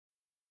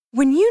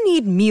When you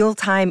need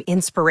mealtime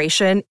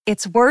inspiration,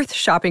 it's worth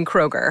shopping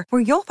Kroger,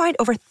 where you'll find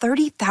over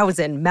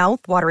 30,000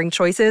 mouth-watering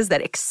choices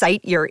that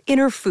excite your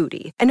inner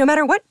foodie. And no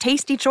matter what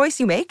tasty choice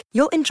you make,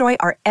 you'll enjoy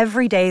our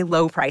everyday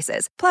low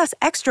prices, plus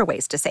extra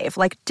ways to save,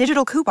 like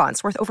digital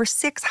coupons worth over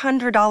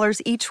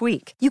 $600 each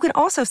week. You can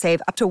also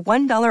save up to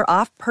 $1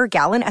 off per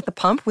gallon at the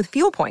pump with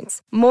fuel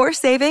points. More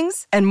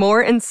savings and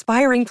more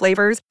inspiring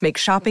flavors make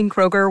shopping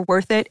Kroger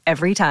worth it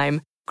every time.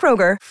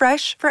 Kroger,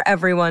 fresh for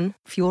everyone.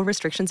 Fuel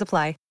restrictions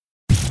apply.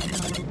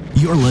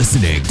 You're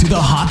listening to the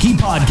Hockey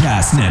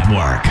Podcast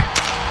Network.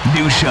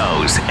 New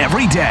shows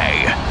every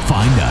day.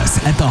 Find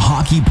us at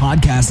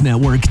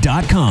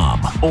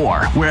thehockeypodcastnetwork.com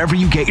or wherever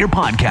you get your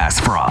podcasts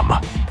from.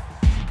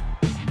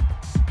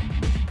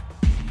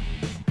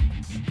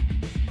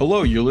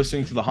 Hello, you're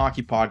listening to the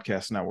Hockey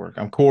Podcast Network.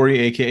 I'm Corey,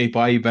 a.k.a.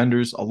 Bayou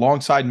Benders,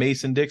 alongside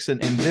Mason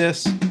Dixon, and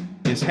this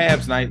is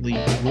Habs Nightly,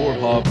 your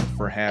hub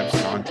for Habs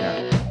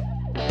content.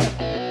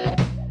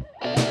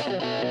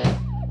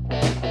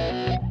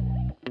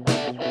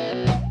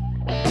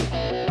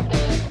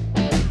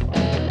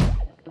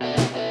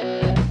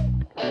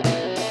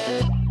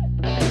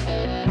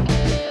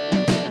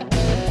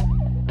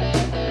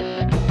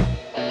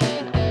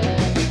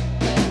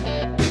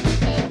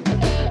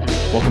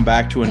 Welcome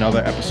back to another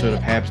episode of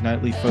Habs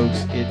Nightly,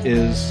 folks. It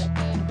is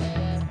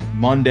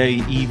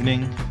Monday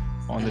evening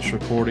on this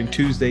recording,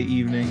 Tuesday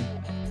evening,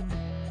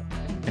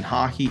 and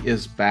hockey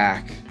is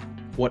back.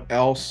 What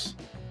else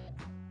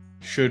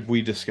should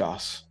we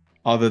discuss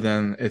other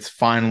than it's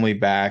finally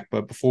back?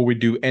 But before we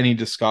do any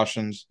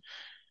discussions,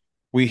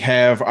 we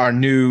have our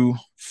new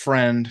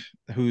friend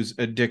who's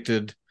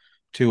addicted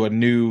to a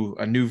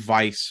new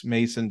vice.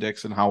 Mason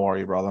Dixon, how are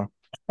you, brother?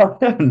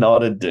 I'm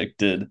not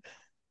addicted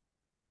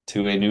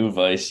to a new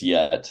vice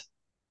yet.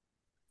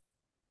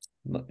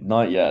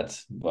 Not yet,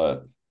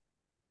 but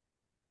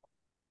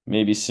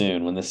maybe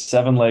soon when the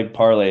 7-leg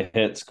parlay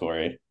hits,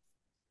 Corey.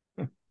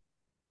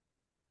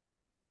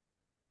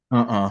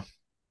 Unreal.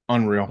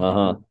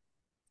 Unreal.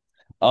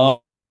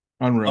 No,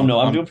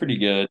 I'm doing pretty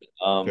good.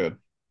 Good.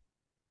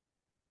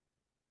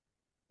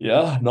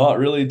 Yeah, not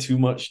really too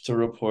much to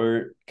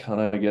report.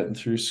 Kind of getting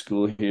through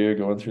school here,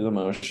 going through the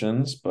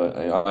motions, but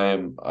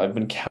I've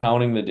been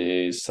counting the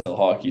days till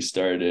hockey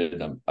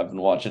started. I've been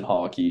watching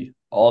hockey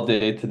all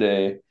day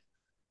today,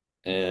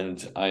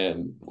 and I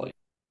am like,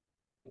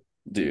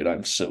 dude,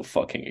 I'm so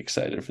fucking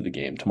excited for the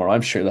game tomorrow.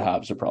 I'm sure the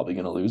Habs are probably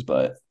gonna lose,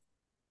 but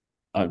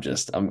I'm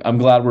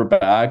glad we're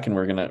back and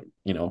we're gonna,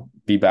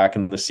 be back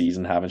in the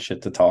season, having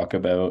shit to talk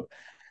about,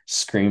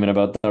 screaming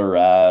about the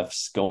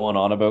refs, going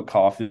on about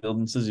Caulfield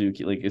and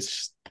Suzuki. Like, it's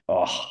just,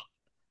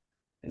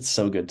 it's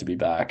so good to be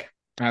back.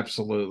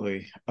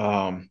 Absolutely.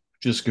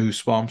 Just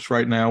goosebumps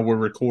right now. We're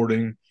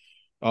recording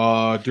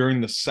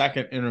during the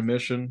second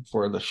intermission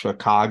for the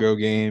Chicago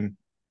game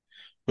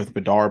with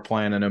Bedard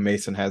playing. I know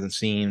Mason hasn't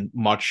seen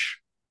much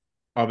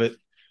of it.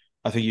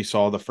 I think you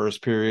saw the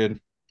first period,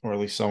 or at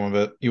least some of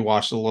it. You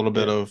watched a little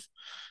bit of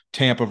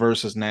Tampa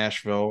versus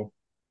Nashville.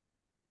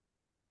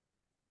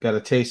 Got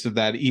a taste of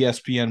that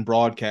ESPN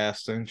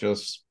broadcasting.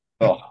 Just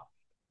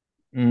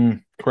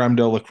creme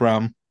de la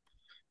creme.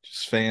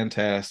 Just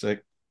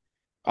fantastic.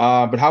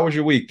 But how was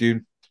your week,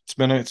 dude? It's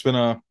been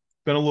a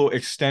little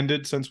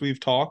extended since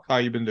we've talked. How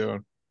you been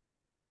doing?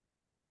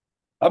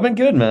 I've been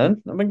good,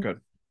 man. I've been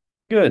Good.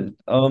 Good.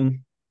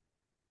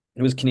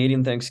 It was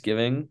Canadian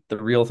Thanksgiving, the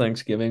real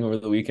Thanksgiving over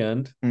the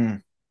weekend.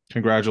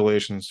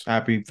 Congratulations.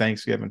 Happy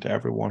Thanksgiving to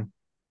everyone.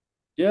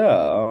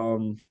 Yeah.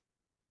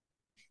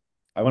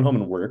 I went home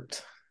and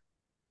worked.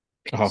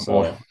 Oh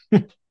boy.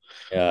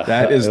 Yeah.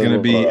 That is going to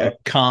be a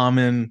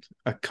common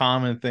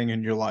thing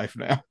in your life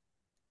now.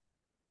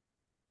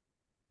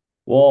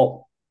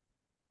 Well,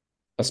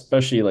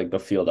 especially like the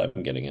field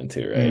I'm getting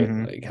into, right?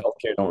 Mm-hmm. Like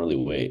healthcare don't really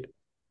wait.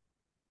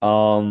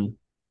 But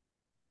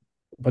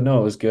no,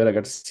 it was good. I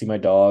got to see my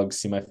dogs,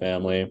 see my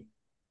family. It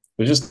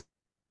was just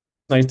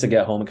nice to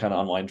get home and kind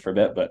of unwind for a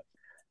bit. But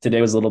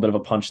today was a little bit of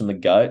a punch in the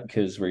gut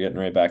because we're getting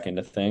right back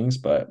into things.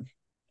 But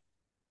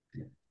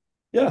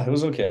yeah, it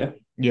was okay.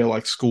 Yeah,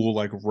 like school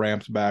like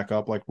ramped back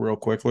up like real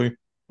quickly.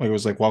 Like it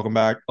was like welcome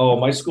back. Oh,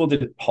 my school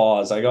did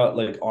pause. I got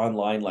like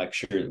online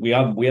lectures. We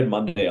had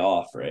Monday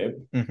off, right?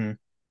 Mm-hmm.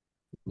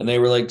 And they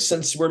were like,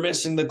 since we're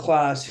missing the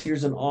class,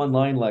 here's an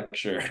online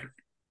lecture.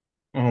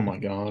 Oh my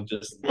God.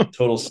 Just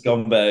total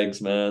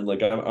scumbags, man.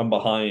 Like I'm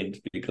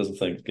behind because of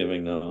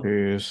Thanksgiving now.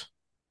 Jeez.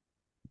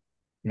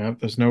 Yep,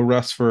 there's no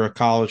rest for a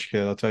college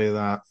kid, I'll tell you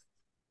that.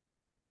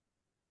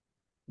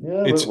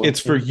 Yeah, It's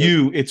for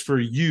you. It's for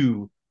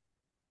you,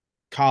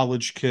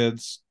 college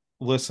kids.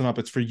 Listen up.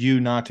 It's for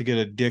you not to get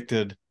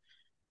addicted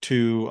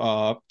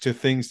to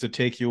things to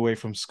take you away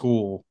from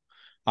school,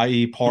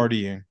 i.e.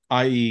 partying,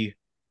 i.e.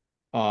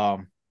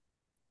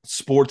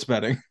 Sports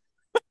betting.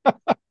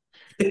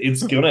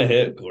 It's gonna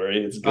hit,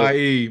 Corey. It's good.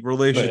 i.e.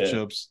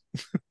 relationships.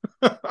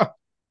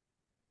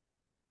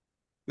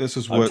 This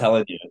is what I'm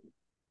telling you.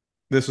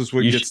 This is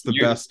what gets the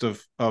best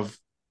of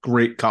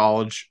great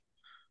college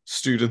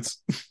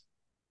students.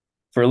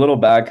 For a little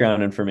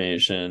background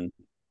information,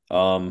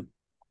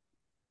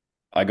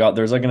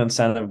 there's like an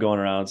incentive going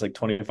around. It's like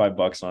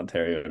 $25 in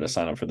Ontario to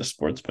sign up for the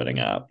sports betting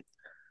app.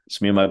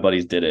 So me and my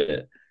buddies did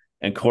it.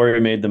 And Corey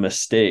made the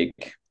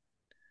mistake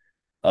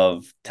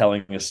of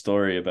telling a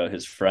story about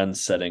his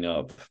friends setting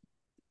up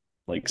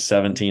like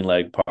 17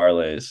 leg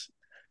parlays.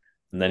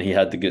 And then he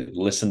had to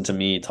listen to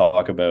me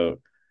talk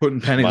about Putting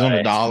pennies on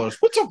the dollars.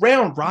 What's a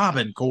round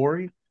robin,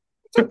 Corey?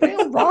 What's a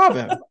round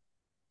robin?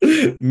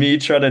 me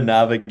trying to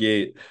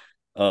navigate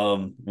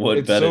what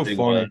It's so betting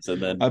funny. was.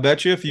 And then I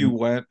bet you if you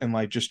went and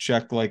like just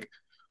checked like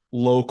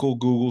local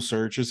Google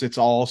searches, it's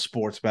all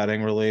sports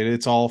betting related.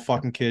 It's all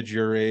fucking kids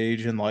your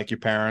age and like your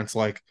parents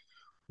like,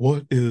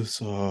 what is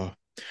the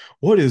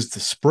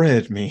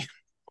spread mean?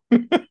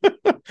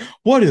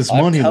 What is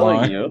I'm money telling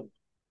line? you,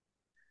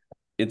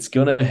 it's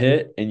gonna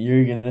hit, and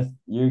you're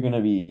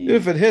gonna be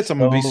If it hits, I'm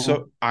gonna be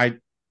so.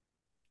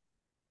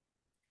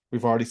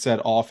 we've already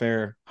said off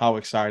air how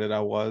excited I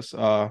was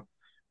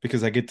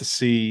because I get to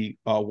see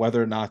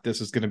whether or not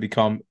this is gonna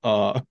become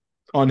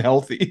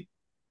unhealthy.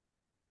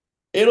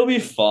 It'll be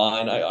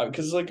fine. I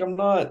because like I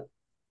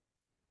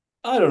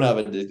don't have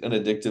an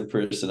addictive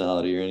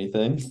personality or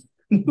anything.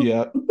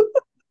 Yeah.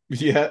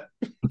 Yeah.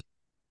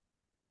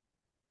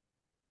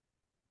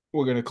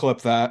 We're gonna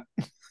clip that.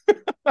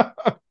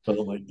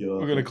 Oh my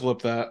We're gonna god.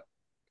 clip that.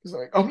 He's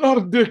like, I'm not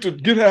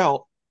addicted. Get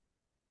out.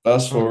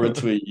 Fast forward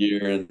to a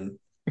year and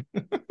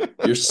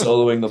you're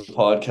soloing the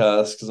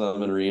podcast because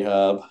I'm in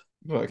rehab.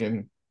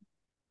 Fucking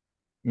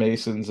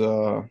Mason's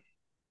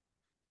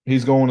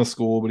he's going to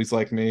school, but he's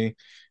like me.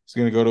 He's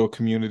gonna go to a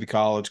community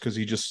college because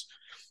he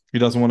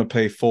doesn't want to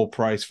pay full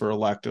price for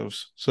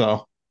electives.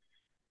 So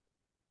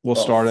Oh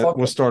fuck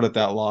we'll start at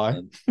that lie.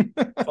 man.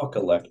 Fuck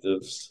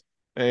electives.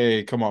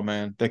 Hey, come on,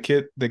 man.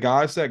 The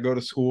guys that go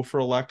to school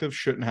for electives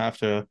shouldn't have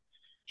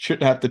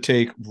to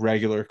take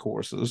regular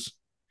courses.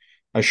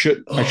 I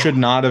should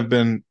not have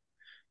been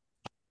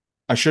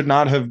I should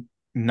not have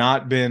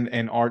not been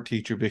an art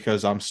teacher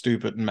because I'm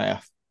stupid in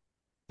math.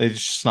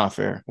 It's just not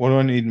fair. What do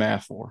I need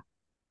math for?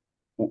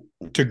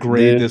 To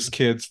grade Dude, this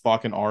kid's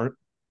fucking art?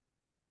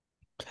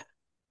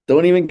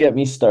 don't even get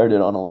me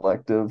started on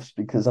electives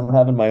because I'm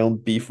having my own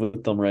beef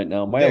with them right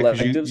now. Yeah,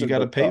 because you got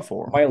to pay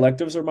for them. My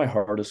electives are my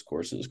hardest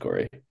courses,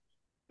 Corey.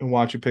 And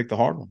why don't you pick the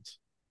hard ones?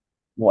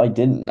 Well, I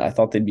didn't. I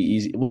thought they'd be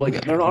easy. Well,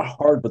 like they're not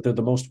hard, but they're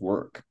the most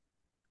work.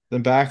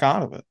 Then back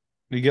out of it.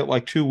 You get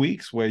like 2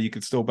 weeks where you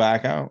could still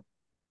back out.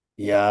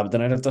 Yeah, but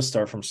then I'd have to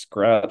start from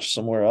scratch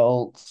somewhere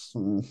else.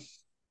 Too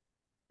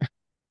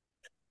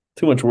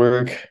much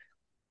work.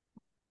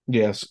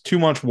 Yes, too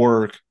much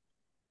work.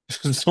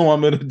 So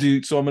I'm gonna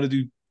do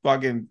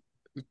fucking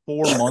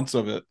 4 months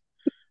of it.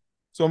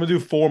 So I'm gonna do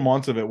 4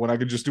 months of it when I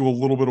could just do a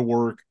little bit of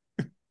work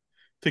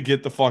to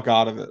get the fuck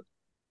out of it.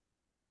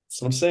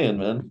 That's what I'm saying,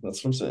 man.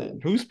 That's what I'm saying.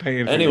 Who's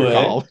paying for your Anyway,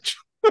 college?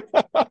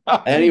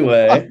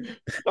 anyway,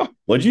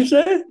 what'd you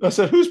say? I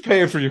said, who's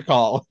paying for your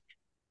college?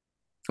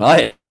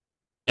 I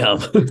am.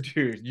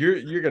 Dude,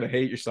 you're gonna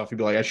hate yourself. You'd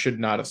be like, I should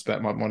not have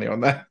spent my money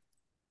on that.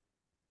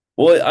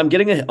 Well, I'm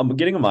getting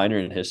a minor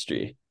in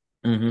history.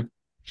 Mm-hmm.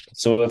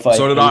 So if I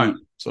So did I.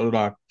 So did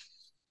I.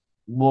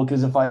 Well,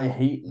 because if I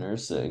hate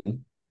nursing,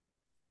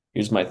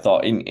 here's my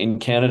thought. In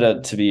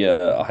Canada, to be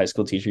a high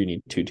school teacher, you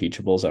need two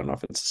teachables. I don't know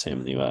if it's the same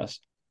in the US.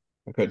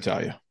 I couldn't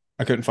tell you.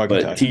 I couldn't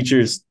fucking tell But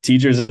you.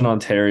 teachers in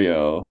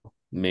Ontario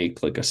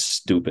make like a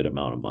stupid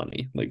amount of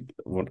money, like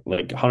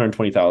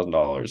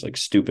 $120,000, like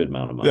stupid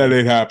amount of money. That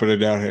ain't happening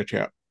down here,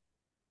 chap.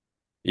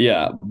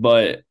 Yeah,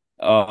 but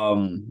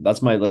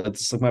that's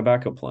like my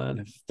backup plan.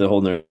 If the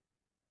whole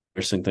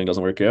nursing thing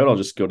doesn't work out, I'll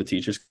just go to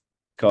teachers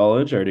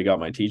college. I already got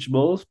my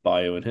teachables,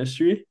 bio and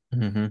history,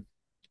 Mm-hmm.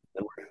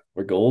 and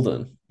we're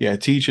golden. Yeah,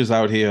 teachers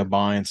out here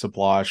buying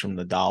supplies from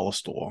the dollar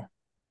store.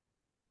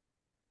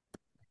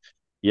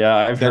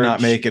 Yeah, They're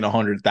not making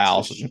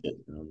 100,000.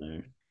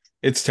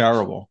 It's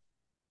terrible.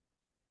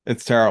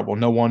 It's terrible.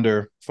 No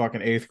wonder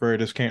fucking eighth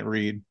graders can't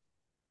read.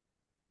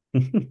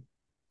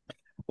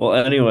 Well,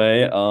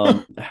 anyway,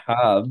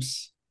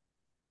 Habs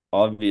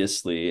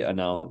obviously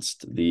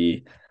announced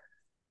the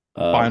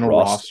Final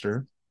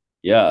roster.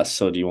 Yeah,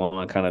 so do you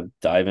want to kind of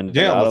dive into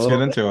Yeah, that let's get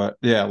bit? into it.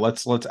 Yeah,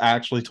 let's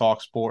actually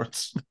talk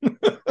sports.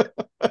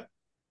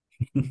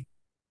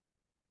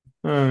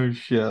 Oh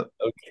shit.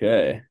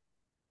 Okay.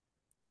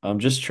 I'm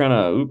just trying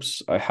to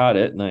oops, I had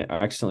it and I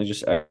accidentally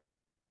just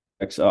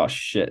oh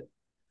shit.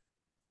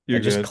 You're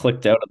I just good.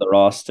 clicked out of the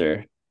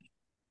roster.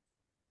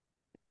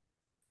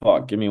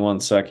 Fuck, give me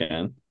 1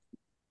 second.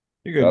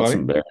 You're good, That's buddy.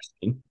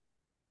 embarrassing.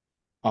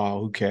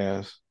 Oh, who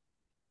cares?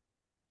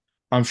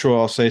 I'm sure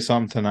I'll say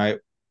something tonight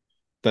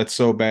that's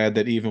so bad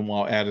that even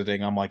while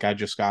editing, I'm like, I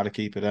just got to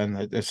keep it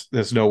in.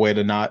 There's no way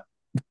to not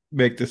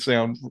make this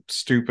sound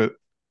stupid.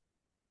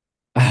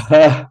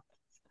 I'm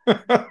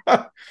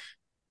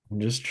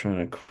just trying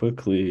to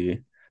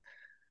quickly.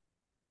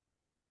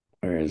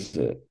 Where is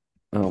it?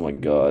 Oh my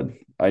god.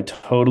 I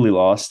totally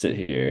lost it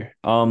here.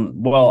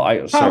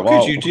 Well, How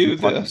could you do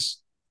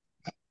this?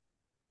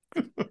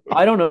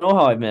 I don't know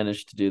how I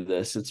managed to do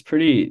this. It's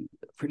pretty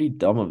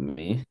dumb of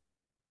me.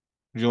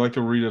 Would you like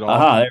to read it off?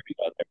 Aha, there we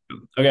go.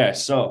 Okay,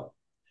 so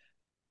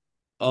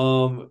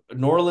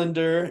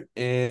Norlinder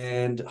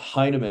and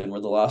Heineman were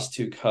the last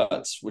two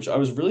cuts, which I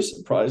was really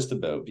surprised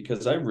about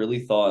because I really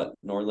thought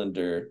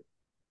Norlinder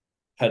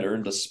had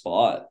earned a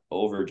spot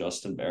over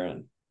Justin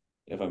Barron,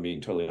 if I'm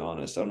being totally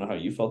honest. I don't know how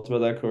you felt about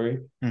that, Corey,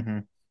 Mm-hmm.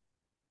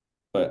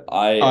 but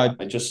I Uh,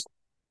 I just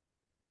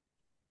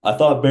I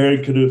thought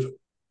Barron could have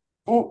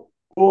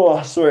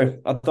sorry.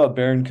 I thought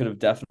Barron could have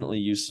definitely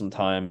used some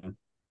time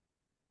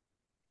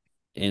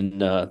in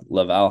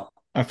Laval.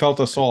 I felt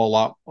I saw a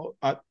lot.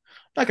 I'm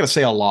not going to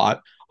say a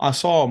lot. I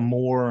saw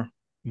more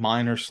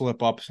minor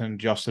slip ups in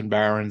Justin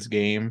Barron's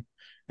game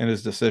and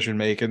his decision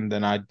making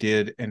than I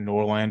did in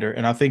Norlander.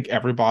 And I think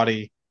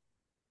everybody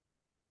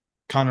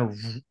kind of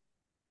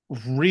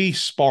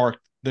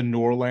re-sparked the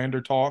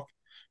Norlander talk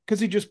because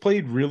he just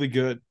played really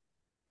good.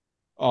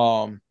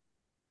 Um,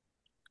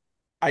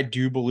 I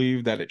do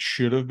believe that it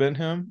should have been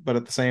him, but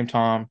at the same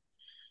time,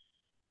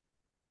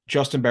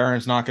 Justin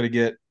Barron's not going to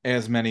get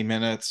as many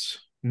minutes.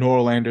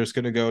 Norlander's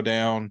going to go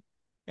down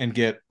and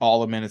get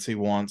all the minutes he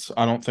wants.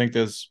 I don't think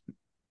there's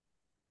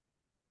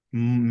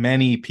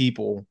many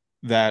people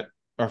that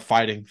are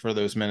fighting for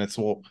those minutes.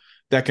 Well,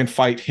 that can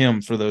fight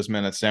him for those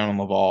minutes down in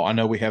Laval. I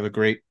know we have a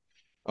great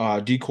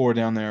decor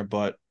down there,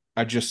 but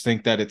I just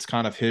think that it's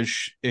kind of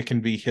it can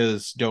be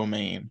his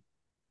domain.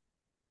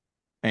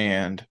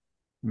 And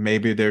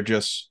maybe they're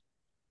just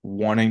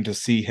wanting to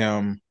see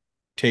him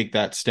take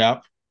that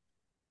step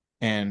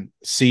and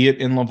see it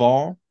in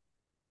Laval.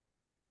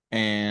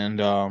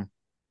 And I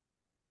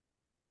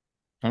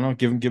don't know,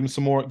 give him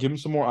some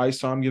more ice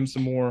time, give him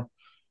some more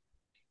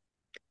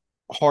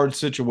hard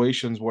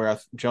situations where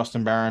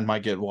Justin Barron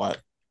might get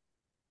what,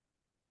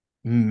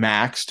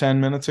 max 10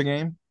 minutes a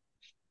game,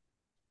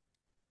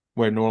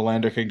 where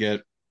Norlander can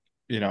get,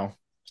 you know,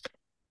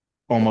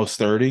 almost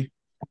 30.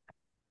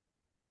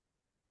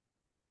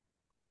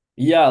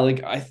 Yeah,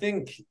 like I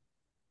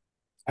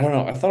don't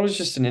know. I thought it was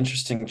just an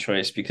interesting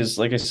choice because,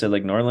 like I said,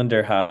 like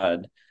Norlinder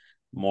had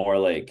more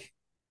like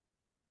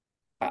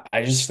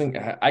I just think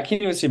I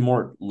can't even say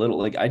more little.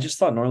 Like I just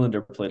thought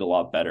Norlinder played a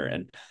lot better,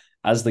 and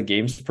as the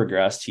games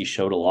progressed, he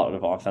showed a lot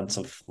of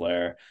offensive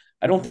flair.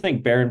 I don't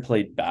think Barron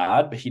played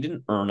bad, but he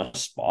didn't earn a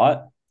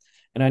spot.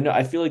 And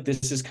I feel like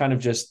this is kind of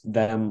just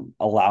them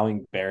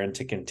allowing Barron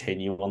to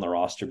continue on the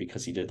roster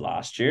because he did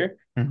last year.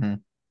 Mm-hmm.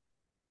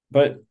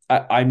 But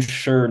I'm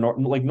sure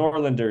like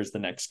Norlinder is the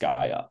next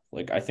guy up.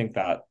 Like I think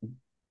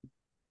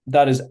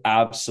that is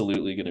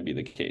absolutely going to be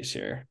the case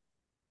here.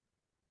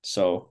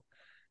 So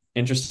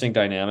interesting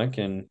dynamic.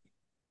 And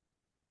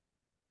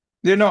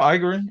Yeah, no, I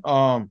agree.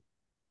 I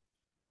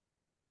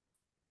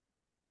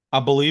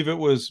believe it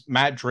was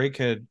Matt Drake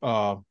had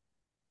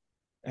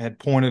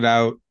pointed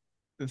out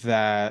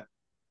that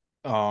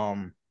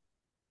um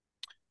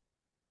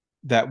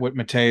that with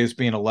Mateus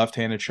being a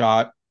left-handed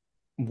shot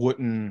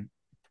wouldn't,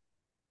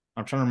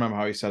 I'm trying to remember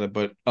how he said it,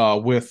 but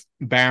with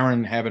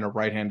Barron having a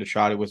right-handed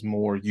shot, it was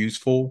more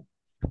useful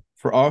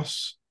for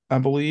us, I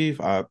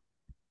believe.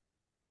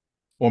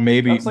 Or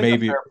that's like a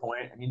maybe fair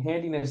point. I mean,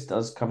 handiness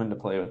does come into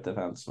play with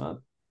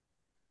defensemen.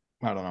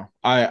 I don't know.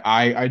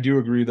 I do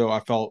agree though. I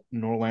felt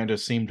Norlander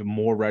seemed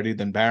more ready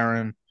than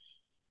Barron.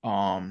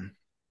 Um,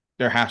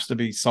 there has to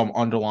be some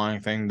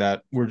underlying thing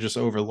that we're just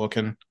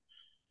overlooking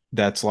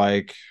that's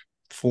like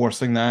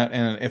forcing that.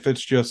 And if it's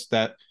just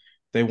that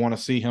they want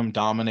to see him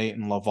dominate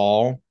in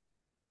Laval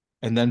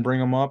and then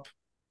bring him up,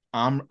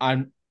 I'm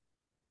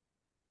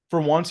for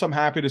once I'm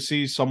happy to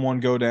see someone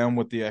go down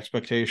with the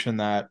expectation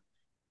that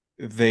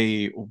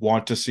they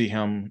want to see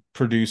him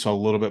produce a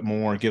little bit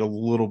more, get a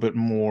little bit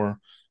more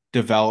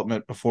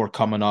development before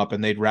coming up,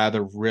 and they'd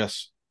rather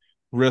risk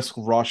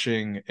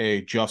rushing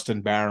a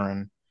Justin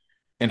Barron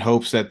in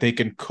hopes that they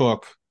can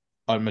cook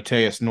a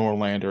Mateus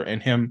Norlander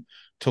and him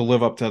to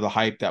live up to the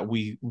hype that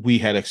we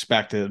had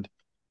expected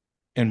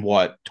in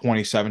what,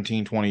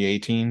 2017,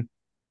 2018.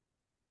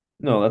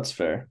 No, that's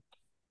fair.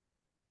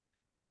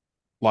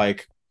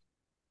 Like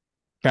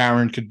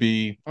Barron could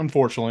be,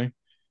 unfortunately,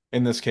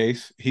 in this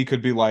case, he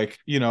could be like,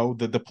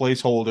 the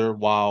placeholder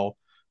while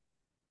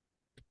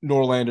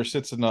Norlander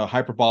sits in a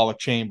hyperbolic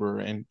chamber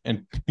and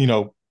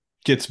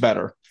gets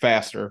better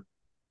faster.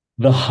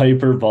 The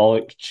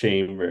hyperbolic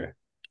chamber.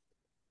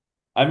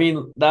 I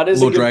mean, that A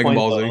is a little good Dragon point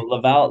Ball though.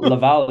 Z.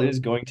 Laval is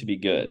going to be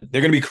good.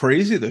 They're gonna be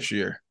crazy this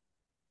year.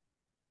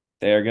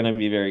 They are going to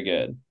be very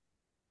good.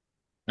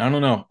 I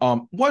don't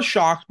know. Was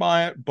shocked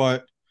by it,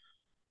 but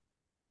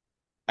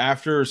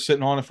after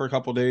sitting on it for a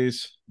couple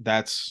days,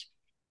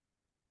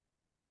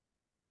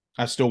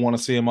 I still want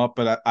to see him up,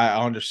 but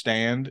I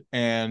understand.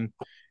 And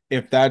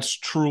if that's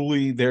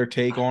truly their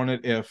take on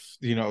it, if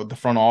the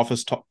front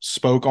office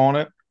spoke on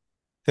it,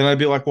 then I'd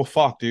be like, well,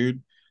 fuck,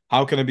 dude.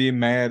 How can I be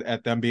mad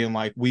at them being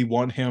like, we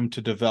want him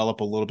to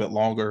develop a little bit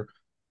longer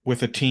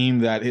with a team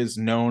that is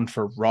known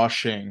for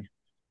rushing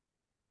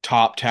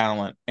top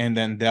talent and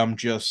then them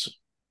just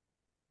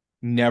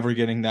never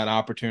getting that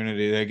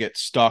opportunity. They get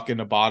stuck in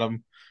the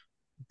bottom,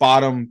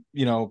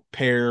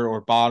 pair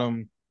or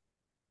bottom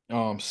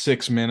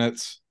 6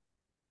 minutes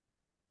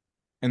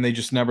and they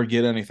just never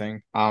get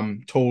anything.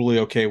 I'm totally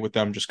okay with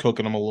them just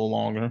cooking them a little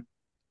longer.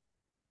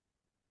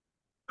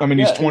 I mean,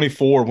 he's Yeah, and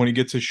 24. When he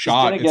gets his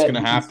shot, it's going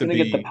to have he's to gonna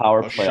get the be power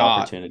a play shot,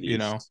 opportunities,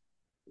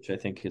 which I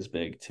think is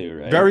big too,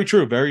 right? Very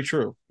true, very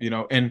true.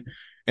 And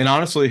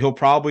honestly, he'll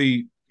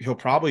probably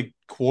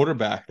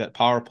quarterback that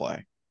power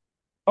play.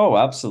 Oh,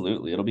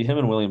 absolutely. It'll be him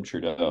and William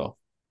Trudeau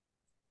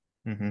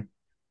Mm-hmm.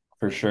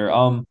 for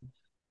sure.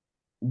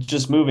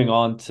 Just moving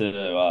on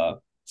to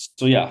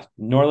so yeah,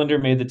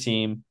 Norlander made the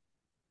team,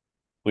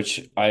 which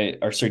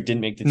didn't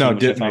make the No, team,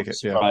 which I didn't found make it.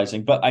 Yeah.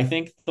 surprising. But I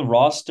think the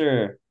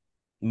roster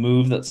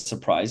move that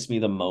surprised me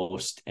the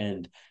most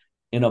and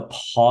in a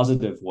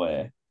positive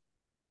way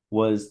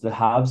was the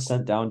Habs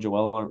sent down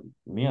Joel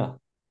Armia,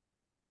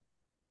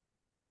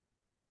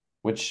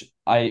 which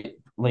I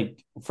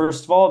like.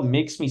 First of all, it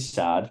makes me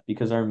sad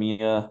because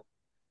Armia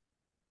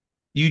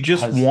You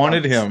just has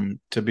wanted him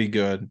to be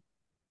good.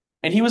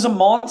 and he was a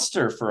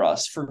monster for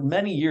us for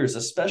many years,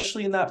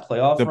 especially in that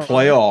playoff The run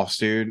playoffs,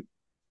 dude.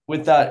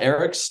 with that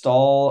Eric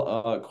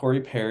Stahl,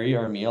 Corey Perry,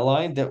 Armia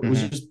line that was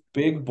Mm-hmm. just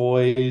big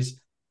boys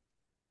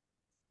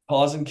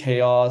causing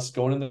chaos,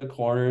 going in the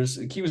corners.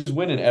 Like, he was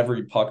winning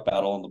every puck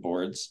battle on the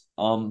boards.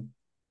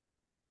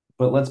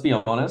 But let's be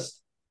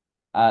honest,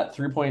 at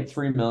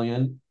 3.3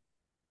 million,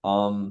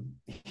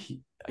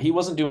 he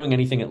wasn't doing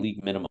anything at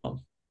league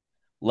minimum,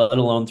 let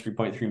alone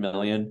 3.3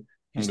 million.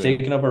 He was Yeah.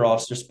 taking up a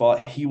roster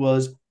spot. He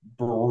was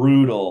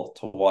brutal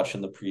to watch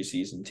in the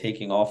preseason,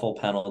 taking awful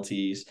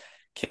penalties,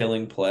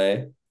 killing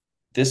play.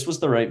 This was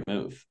the right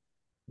move.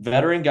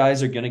 Veteran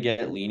guys are going to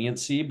get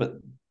leniency, but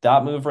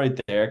that move right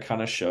there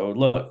kind of showed,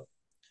 look,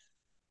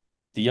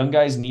 the young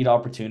guys need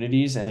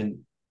opportunities, and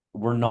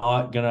we're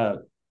not going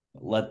to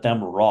let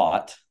them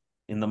rot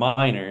in the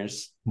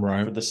minors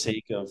Right. for the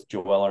sake of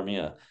Joel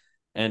Armia.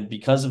 And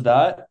because of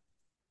that,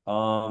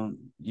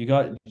 you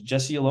got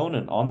Jesse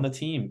Alonen on the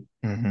team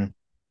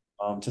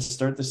Mm-hmm. to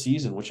start the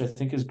season, which I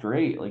think is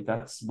great. Like,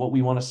 that's what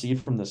we want to see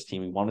from this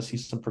team. We want to see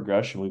some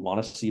progression. We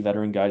want to see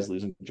veteran guys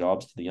losing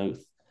jobs to the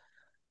youth.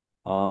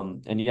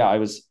 And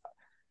yeah,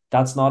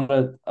 that's not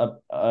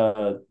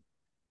a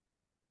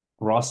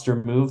roster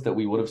move that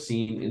we would have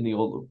seen in the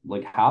old,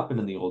 like, happen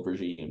in the old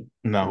regime.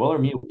 No. Joel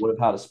Armia would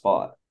have had a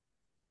spot.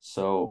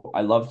 So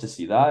I love to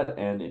see that.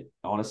 And it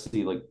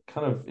honestly, like,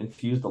 kind of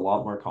infused a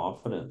lot more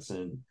confidence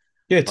in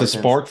Yeah, it's our a chance.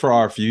 spark for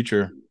our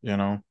future, you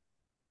know.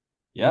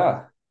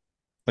 Yeah.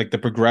 Like the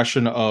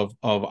progression of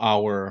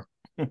our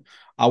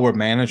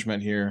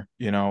management here,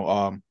 you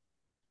know.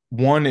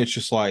 One, it's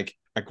just like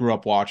I grew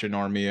up watching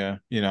Armia,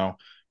 you know.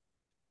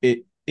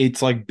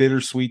 It's like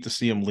bittersweet to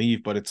see him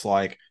leave, but it's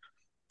like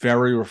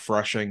very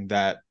refreshing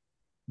that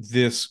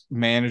this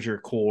manager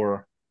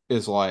core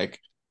is like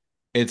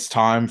it's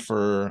time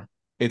for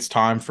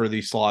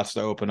these slots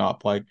to open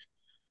up. Like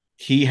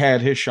he had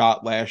his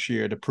shot last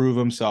year to prove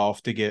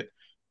himself to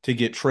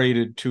get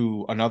traded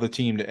to another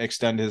team to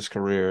extend his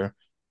career.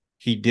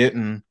 He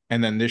didn't,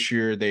 and then this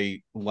year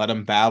they let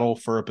him battle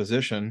for a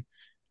position,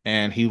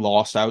 and he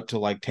lost out to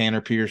like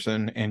Tanner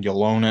Pearson and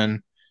Yolonen,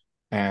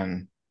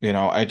 and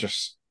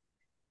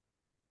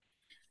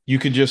you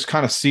could just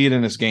kind of see it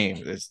in his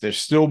game. There's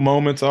still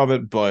moments of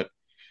it, but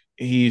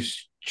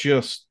he's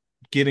just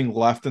getting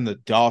left in the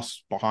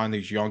dust behind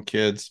these young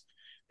kids,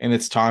 and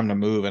it's time to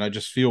move. And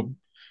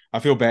I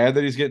feel bad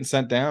that he's getting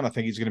sent down. I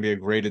think he's going to be a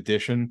great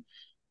addition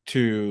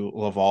to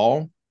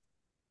Laval,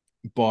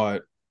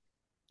 but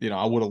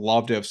I would have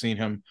loved to have seen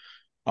him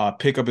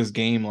pick up his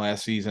game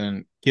last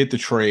season, get the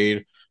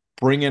trade,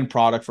 bring in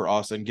product for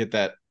us, and get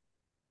that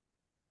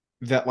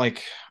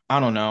like I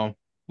don't know,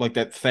 like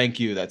that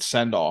thank you, that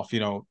send off.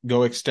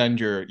 Go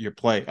extend your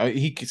play.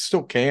 He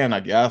still can,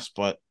 I guess,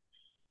 but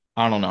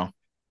I don't know.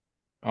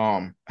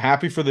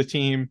 Happy for the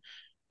team,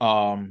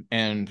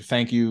 and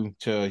thank you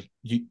to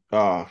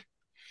Yoel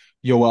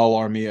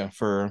Armia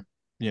for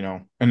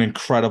an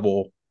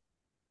incredible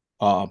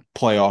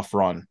playoff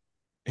run.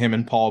 Him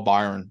and Paul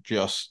Byron,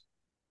 just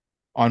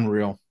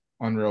unreal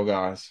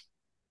guys.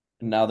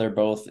 Now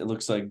it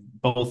looks like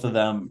both of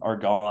them are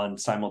gone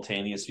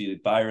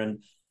simultaneously. Byron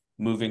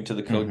moving to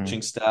the Mm-hmm.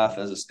 coaching staff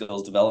as a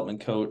skills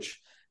development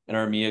coach, and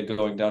Armia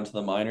going down to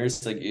the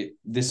minors.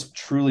 This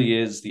truly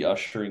is the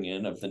ushering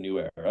in of the new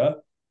era.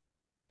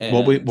 And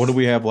What do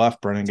we have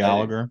left? Brendan exciting.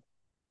 Gallagher?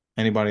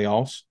 Anybody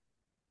else?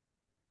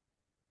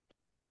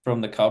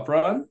 From the cup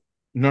run?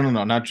 No,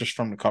 not just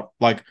from the cup.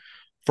 Like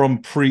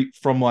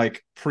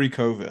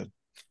pre-COVID.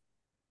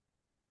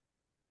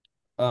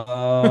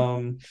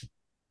 Um,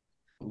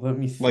 let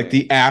me Like the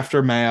think.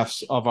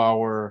 aftermaths of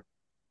our,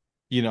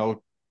 you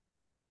know,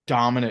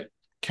 dominant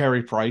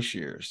Carey Price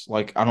years.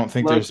 Like I don't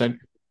think Like, there's any.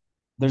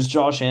 there's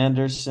Josh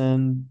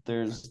Anderson,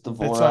 there's It's not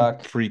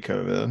Dvorak.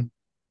 pre-COVID.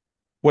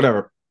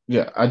 Whatever.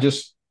 Yeah, I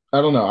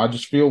don't know. I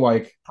just feel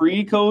like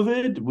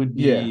Pre-COVID would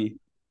yeah. be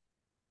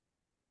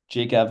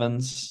Jake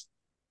Evans.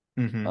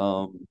 Mm-hmm.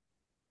 Um,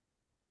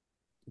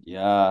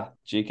 yeah,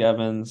 Jake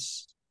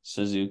Evans,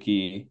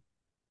 Suzuki.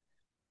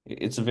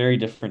 It's a very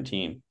different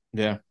team.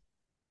 Yeah.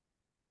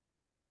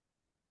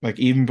 Like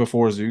even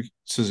before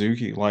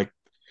Suzuki, like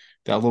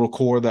that little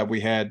core that we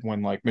had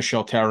when like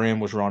Michelle Therrien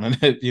was running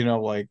it,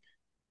 like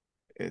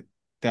it.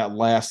 that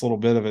last little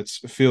bit of it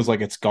feels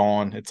like it's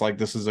gone. It's like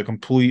this is a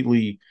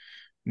completely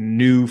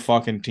new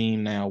fucking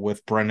team now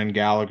with Brendan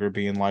Gallagher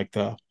being like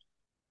the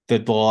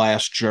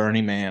last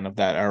journeyman of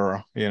that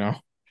era, you know?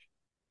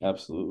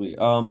 Absolutely.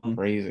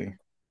 Crazy.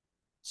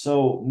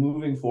 So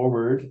moving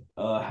forward,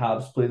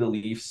 Habs play the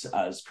Leafs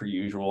as per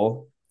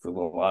usual for the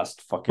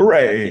last fucking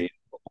Hooray. decade.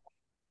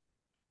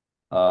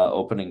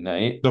 Opening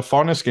night. The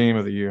funnest game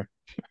of the year.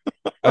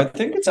 I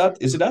think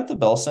is it at the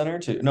Bell Center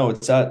too? No,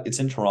 it's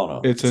in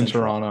Toronto. It's in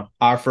Toronto.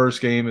 Our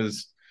first game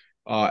is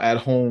at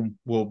home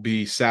will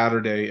be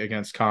Saturday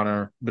against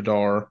Connor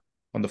Bedard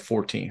on the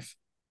 14th.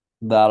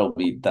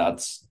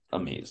 That's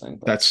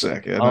amazing. That's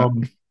sick,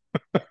 isn't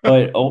it?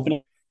 But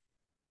opening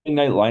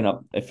night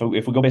lineup, if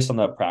we go based on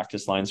the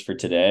practice lines for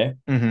today,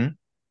 Mm-hmm.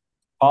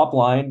 top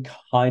line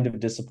kind of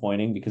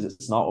disappointing because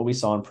it's not what we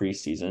saw in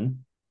preseason.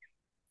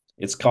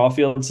 It's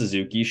Caulfield,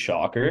 Suzuki,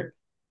 shocker,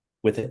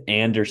 with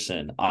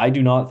Anderson. I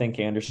do not think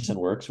Anderson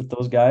works with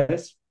those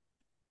guys.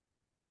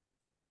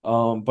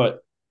 But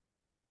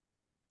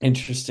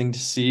interesting to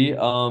see.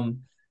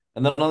 And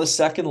then on the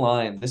second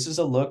line, this is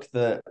a look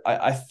that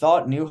I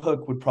thought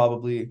Newhook would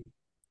probably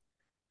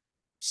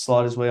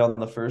slot his way on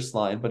the first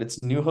line, but it's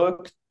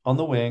Newhook on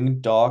the wing,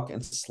 Doc,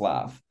 and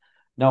Slav.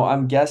 Now,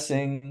 I'm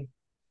guessing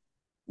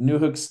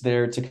Newhook's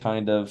there to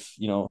kind of,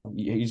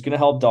 he's going to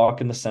help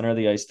Doc in the center of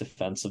the ice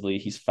defensively.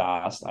 He's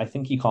fast. I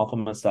think he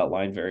complements that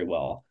line very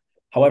well.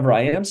 However,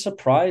 I am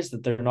surprised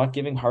that they're not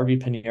giving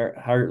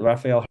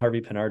Raphael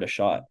Harvey-Pinard a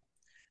shot.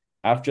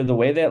 After the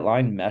way that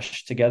line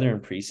meshed together in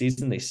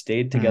preseason, they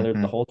stayed together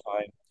the whole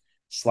time.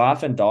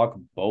 Slav and Doc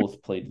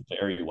both played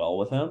very well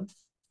with him.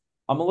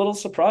 I'm a little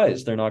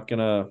surprised they're not going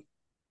to,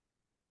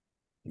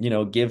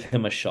 give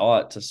him a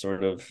shot to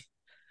sort of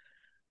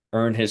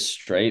earn his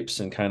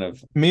stripes and kind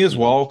of me as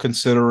well,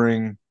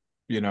 considering,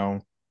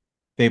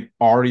 they've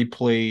already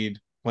played,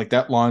 like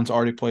that line's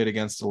already played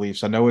against the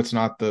Leafs. I know it's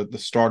not the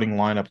starting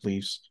lineup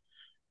Leafs,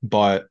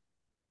 but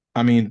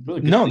I mean,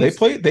 really no, Leafs.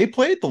 they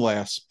played the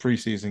last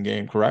preseason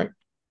game, correct?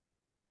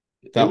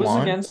 That was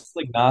line? Against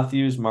like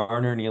Matthews,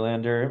 Marner,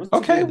 Nylander. It was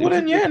okay, well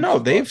then, yeah, no,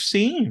 they've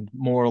seen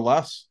more or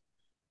less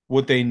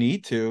what they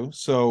need to.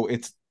 So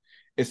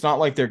it's not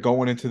like they're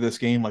going into this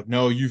game like,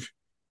 no, you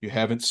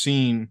haven't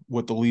seen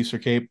what the Leafs are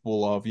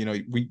capable of.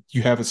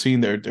 You haven't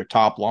seen their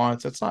top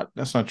lines. That's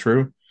not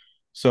true.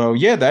 So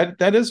yeah,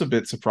 that is a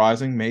bit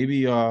surprising.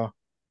 Maybe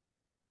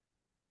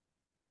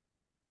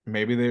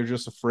they're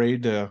just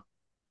afraid to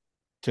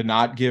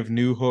not give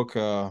Newhook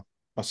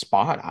a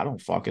spot. I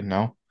don't fucking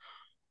know.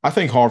 I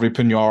think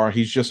Harvey-Pinard,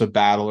 he's just a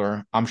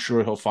battler. I'm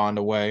sure he'll find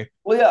a way.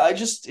 Well, yeah,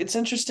 it's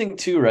interesting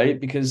too, right?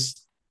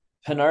 Because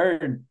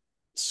Pinard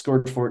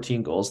scored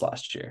 14 goals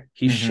last year.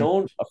 He's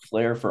shown a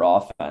flair for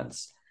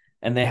offense,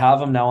 and they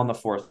have him now on the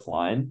fourth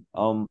line.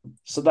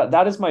 So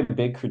that is my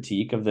big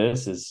critique of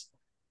this is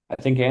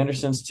I think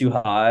Anderson's too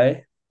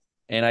high,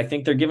 and I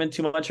think they're giving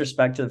too much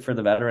respect for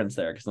the veterans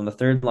there. Because on the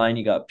third line,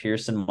 you got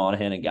Pearson,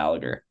 Monahan, and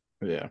Gallagher.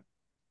 Yeah.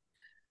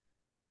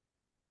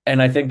 And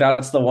I think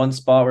that's the one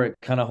spot where it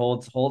kind of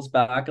holds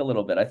back a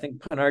little bit. I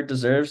think Pinard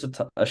deserves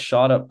a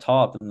shot up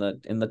top in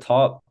the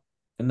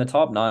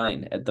top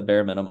 9 at the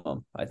bare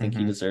minimum. I think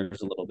he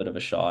deserves a little bit of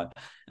a shot.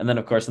 And then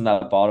of course in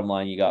that bottom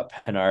line you got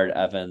Pinard,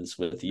 Evans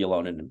with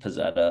Ylonen and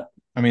Pezzetta.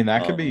 I mean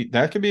that could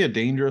be a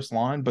dangerous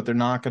line, but they're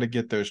not going to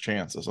get those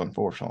chances,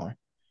 unfortunately.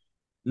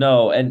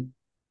 No, and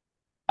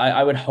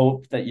I would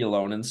hope that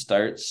Ylonen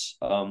starts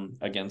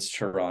against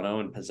Toronto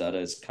and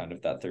Pezzetta is kind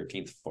of that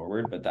 13th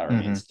forward, but that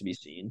remains to be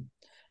seen.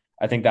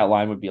 I think that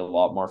line would be a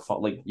lot more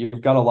fun. Like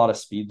you've got a lot of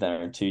speed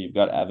there too. You've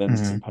got Evans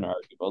and Pinard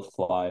who both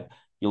fly.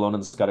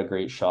 Ylonen's got a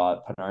great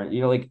shot.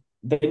 Pinard,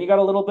 then you got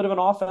a little bit of an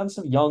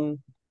offensive young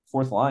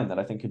fourth line that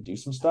I think could do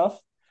some stuff.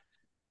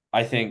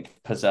 I think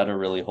Pezzetta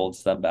really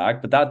holds them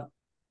back. But that,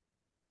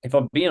 if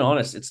I'm being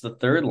honest, it's the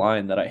third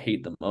line that I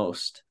hate the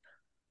most.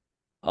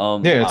 Yeah,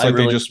 it's like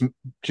they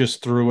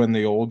just threw in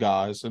the old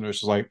guys and it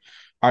was just like,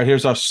 all right,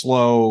 here's our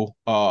slow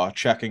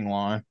checking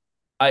line.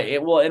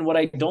 And what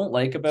I don't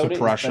like about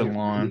suppression it is that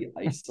line really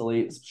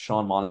isolates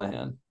Sean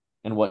Monahan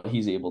and what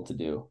he's able to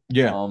do.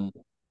 Yeah.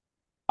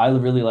 I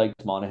really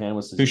liked Monahan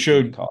with Suzuki. Who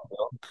showed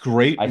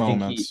great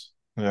moments.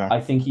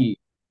 I think he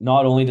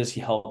not only does he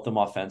help them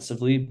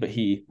offensively, but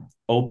he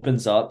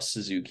opens up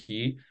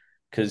Suzuki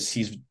because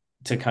he's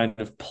to kind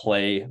of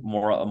play a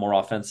more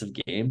offensive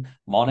game.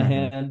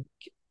 Monahan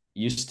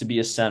used to be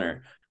a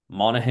center.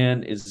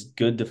 Monahan is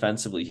good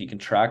defensively. He can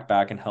track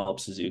back and help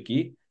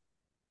Suzuki.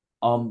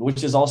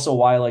 Which is also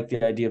why I like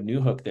the idea of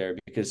Newhook there,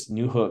 because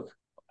Newhook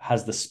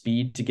has the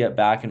speed to get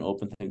back and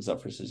open things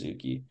up for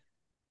Suzuki.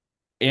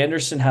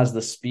 Anderson has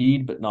the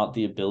speed, but not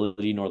the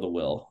ability nor the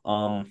will.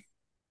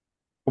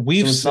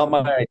 It's not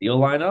my ideal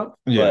lineup,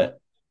 but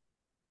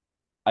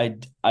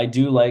I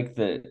do like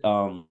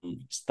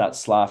that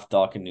Slav,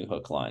 Doc, and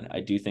Newhook line. I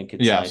do think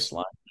it's a nice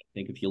line. I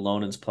think if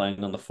Ylonen's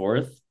playing on the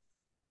fourth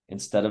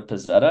instead of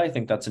Pezzetta, I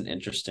think that's an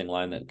interesting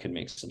line that could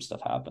make some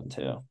stuff happen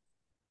too.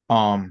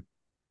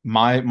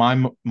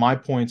 My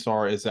points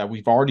is that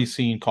we've already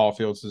seen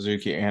Caulfield,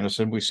 Suzuki,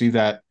 Anderson. We see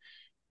that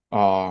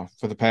for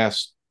the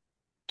past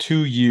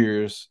 2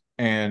 years,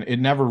 and it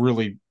never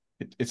really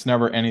it's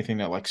never anything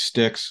that like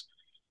sticks.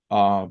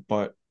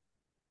 But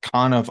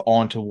kind of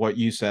onto what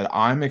you said,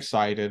 I'm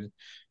excited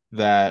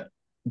that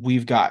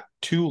we've got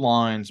two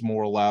lines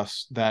more or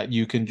less that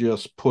you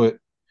just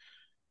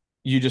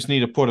need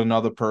to put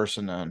another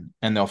person in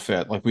and they'll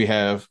fit. Like we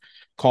have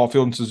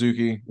Caulfield and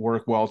Suzuki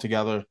work well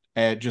together.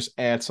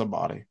 Add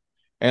somebody.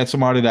 Add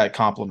somebody that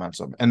complements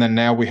them. And then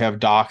now we have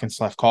Doc and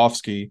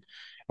Slavkovsky,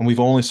 and we've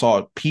only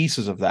saw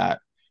pieces of that.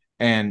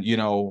 And,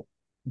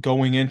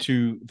 going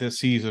into this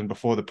season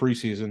before the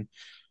preseason,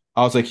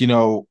 I was like, it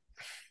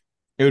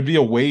would be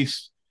a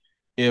waste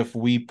if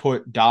we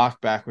put Doc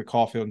back with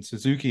Caulfield and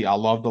Suzuki. I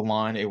love the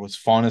line. It was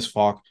fun as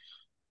fuck.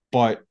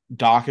 But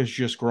Doc is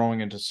just growing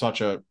into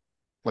such a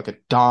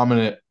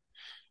dominant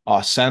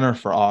center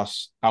for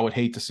us. I would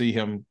hate to see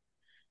him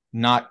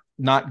not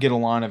get a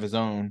line of his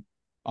own.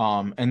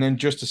 And then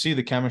just to see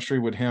the chemistry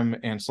with him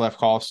and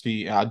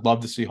Slavkovsky, I'd love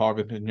to see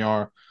Harvey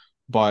Pinyar,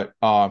 but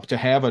to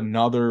have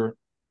another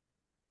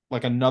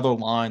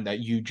line that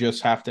you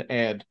just have to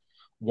add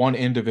one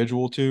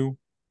individual to,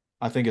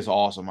 I think is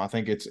awesome. I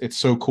think it's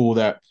so cool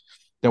that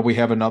we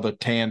have another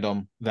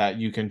tandem that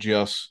you can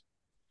just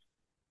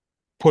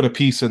put a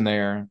piece in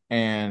there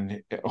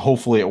and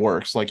hopefully it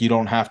works. Like you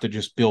don't have to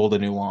just build a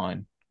new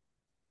line.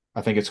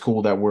 I think it's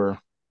cool that we're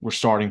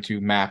starting to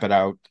map it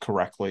out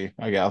correctly,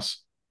 I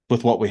guess,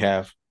 with what we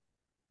have.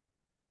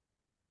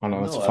 I don't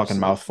know, it's a fucking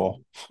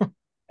mouthful.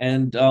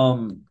 And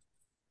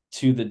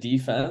to the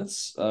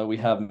defense, we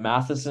have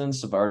Matheson,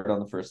 Savard on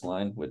the first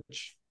line,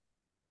 which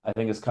I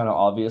think is kind of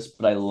obvious,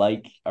 but I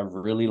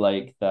really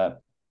like that.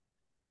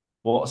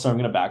 Well, so I'm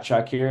going to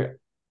backtrack here.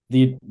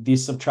 The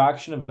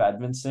subtraction of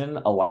Edmondson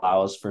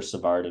allows for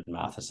Savard and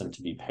Matheson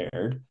to be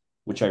paired,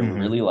 which I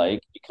really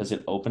like because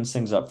it opens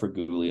things up for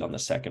Gooley on the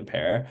second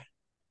pair.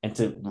 And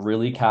to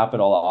really cap it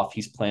all off,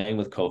 he's playing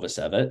with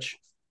Kovacevic,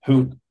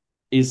 who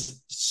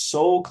is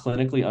so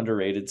clinically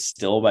underrated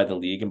still by the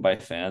league and by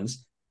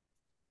fans.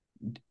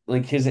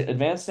 Like his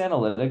advanced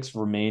analytics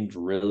remained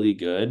really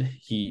good.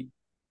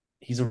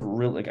 He's a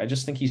real, I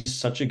just think he's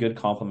such a good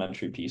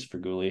complementary piece for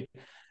Gooley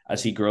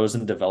as he grows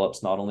and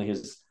develops not only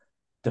his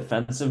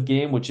defensive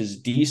game, which is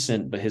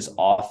decent, but his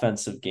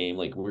offensive game.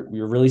 Like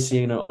we're really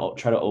seeing him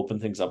try to open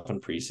things up in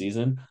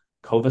preseason.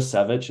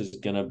 Kovacevic is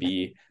going to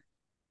be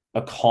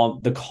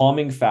the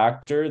calming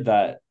factor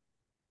that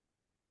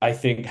I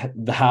think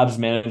the Habs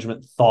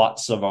management thought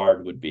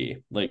Savard would be.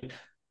 Like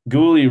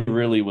Gooley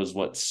really was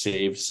what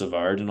saved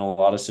Savard in a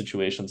lot of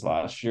situations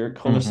last year.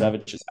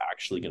 Kovacevic is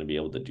actually going to be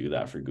able to do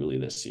that for Gooley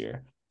this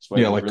year. So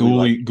yeah, like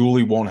really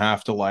Gooley won't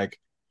have to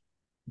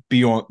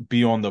be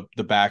on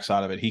the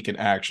backside of it. He can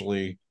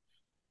actually,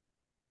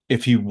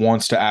 if he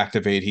wants to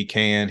activate, he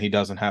can. He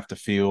doesn't have to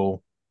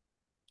feel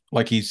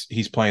like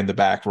he's playing the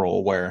back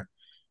role where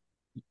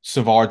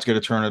Savard's going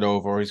to turn it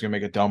over or he's going to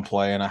make a dumb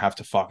play and I have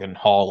to fucking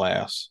haul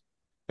ass.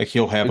 Like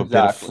he'll have a bit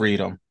of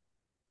freedom.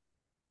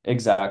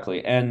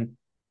 Exactly. And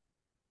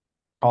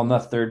on the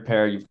third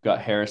pair, you've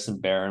got Harrison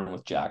Barron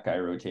with Jack-Eye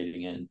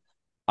rotating in.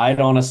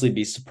 I'd honestly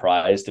be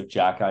surprised if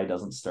Jack-Eye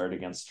doesn't start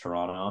against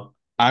Toronto.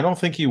 I don't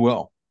think he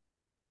will.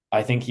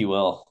 I think he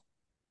will.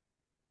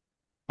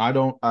 My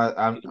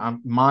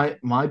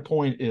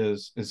point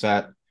is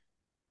that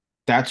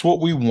that's what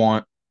we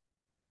want.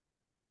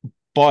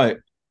 But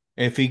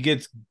if he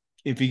gets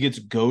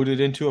goaded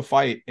into a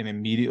fight and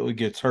immediately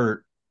gets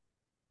hurt,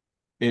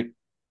 it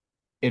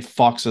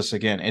fucks us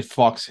again. It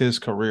fucks his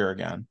career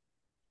again.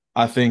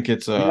 I think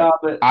it's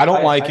I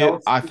don't like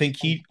it. I think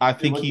he's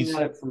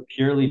at it from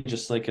purely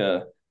just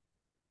I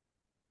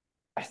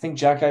think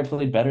Jack-Eye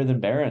played better than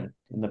Barron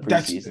in the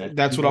preseason.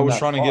 That's what I was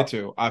trying to get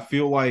to. I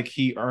feel like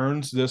he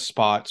earns this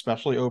spot,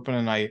 especially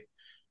opening night.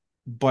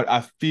 But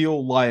I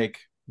feel like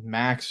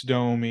Max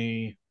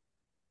Domi,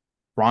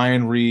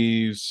 Ryan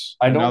Reeves,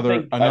 I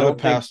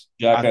don't think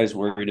Jack-Eye's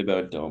worried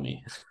about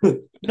Domi.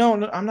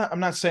 No, I'm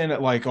not saying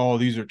that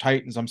these are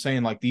Titans. I'm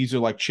saying these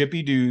are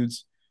chippy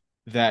dudes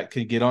that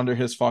could get under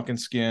his fucking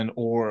skin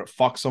or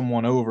fuck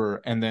someone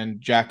over, and then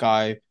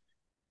Jack-Eye,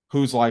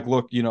 who's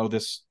look,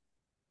 this.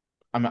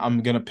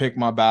 I'm gonna pick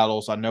my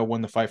battles. I know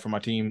when to fight for my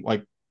team.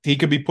 He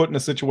could be put in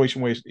a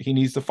situation where he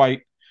needs to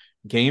fight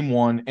game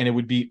one, and it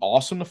would be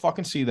awesome to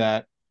fucking see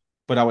that.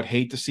 But I would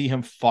hate to see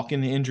him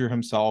fucking injure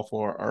himself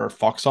or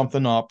fuck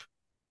something up,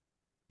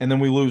 and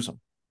then we lose him.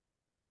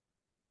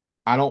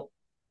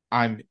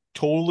 I'm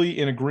totally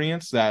in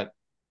agreement that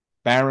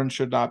Barron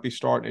should not be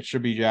starting. It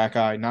should be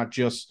Jack-Eye, not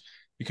just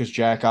because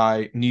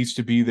Jack-Eye needs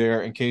to be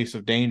there in case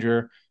of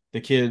danger.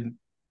 The kid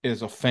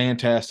is a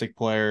fantastic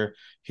player.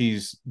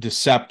 He's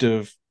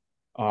deceptive.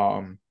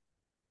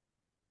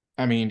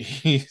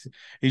 He's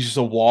just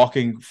a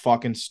walking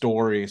fucking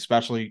story,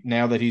 especially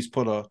now that he's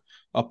put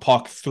a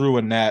puck through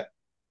a net.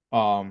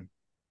 I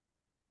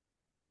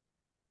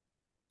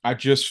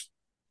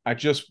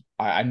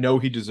know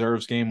he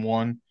deserves game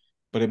one,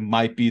 but it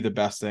might be the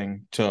best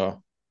thing to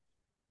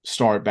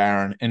start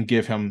Barron and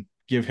give him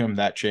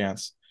that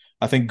chance.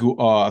 I think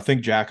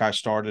Jack-Eye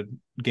started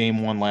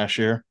game one last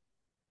year.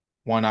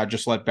 Why not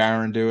just let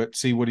Barron do it,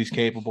 see what he's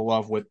capable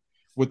of with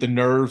with the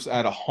nerves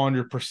at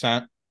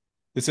 100%.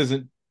 This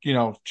isn't,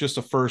 just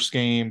a first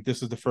game.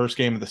 This is the first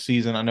game of the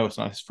season. I know it's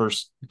not his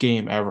first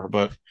game ever,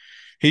 but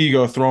here you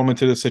go, throw him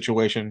into the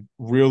situation.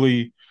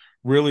 Really,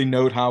 really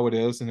note how it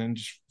is, and then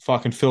just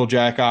fucking fill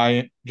Jack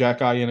Eye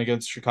in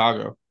against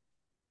Chicago.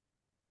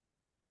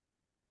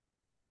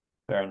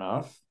 Fair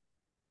enough.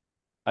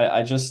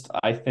 I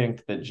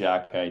think that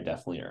Jack Guy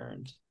definitely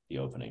earned the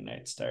opening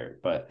night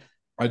start, but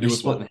I do you're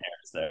as well. splitting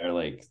hairs there.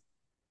 Like,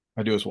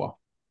 I do as well.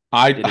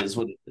 it is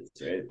what it is,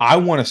 right? I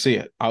want to see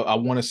it. I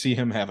want to see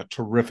him have a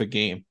terrific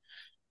game.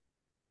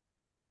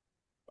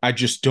 I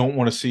just don't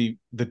want to see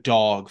the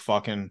dog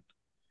fucking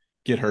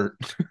get hurt.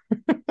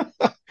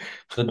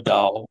 The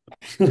doll.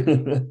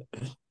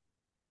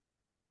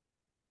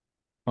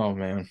 Oh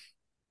man.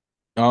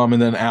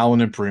 And then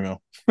Allen and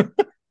Primo.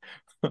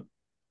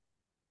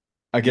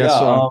 I guess.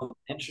 Yeah,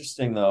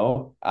 interesting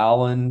though.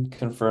 Allen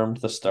confirmed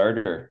the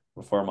starter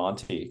before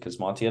Monty because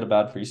Monty had a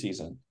bad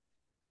preseason,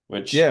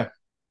 which Yeah.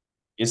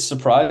 is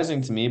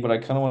surprising to me, but I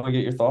kind of want to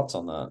get your thoughts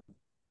on that.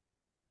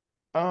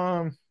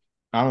 I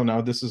don't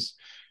know. This is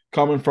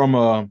coming from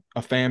a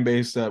fan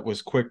base that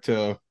was quick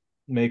to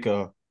make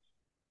a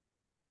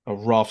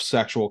rough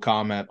sexual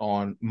comment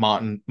on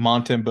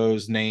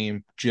Montembeau's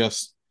name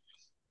just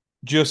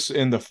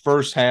in the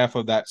first half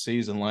of that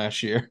season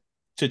last year,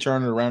 to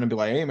turn it around and be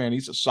like, hey man,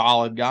 he's a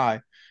solid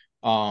guy.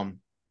 I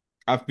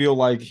feel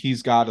like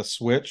he's got a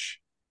switch.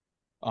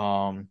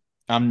 I'm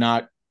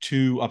not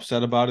too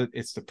upset about it.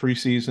 It's the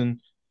preseason.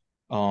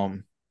 I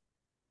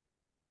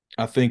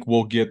think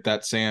we'll get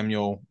that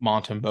Samuel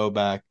Montembeau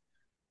back.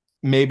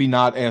 Maybe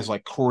not as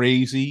like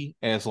crazy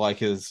as like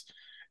his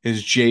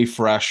J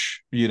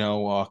Fresh,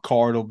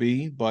 card will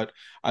be, but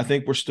I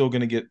think we're still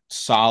going to get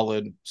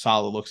solid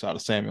looks out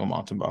of Samuel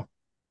Montembeau.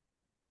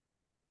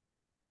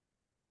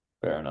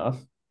 Fair enough.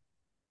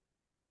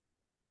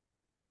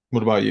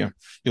 What about you?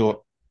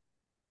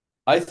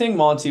 I think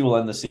Monty will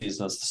end the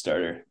season as the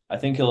starter. I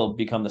think he'll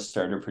become the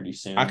starter pretty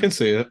soon. I can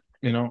see it.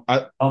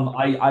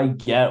 I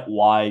get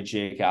why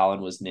Jake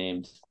Allen was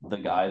named the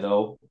guy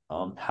though.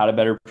 Had a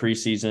better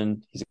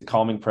preseason. He's a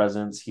calming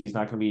presence. He's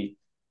not going to be.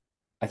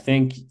 I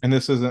think. And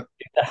this isn't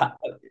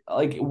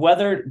like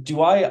whether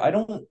do I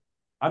don't.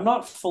 I'm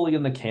not fully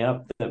in the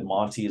camp that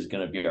Monty is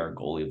going to be our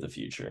goalie of the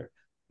future.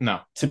 No.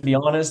 To be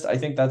honest, I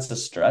think that's a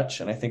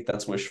stretch, and I think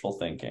that's wishful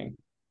thinking.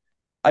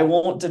 I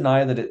won't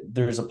deny that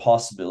there's a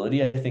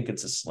possibility. I think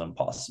it's a slim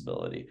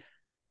possibility.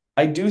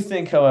 I do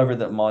think, however,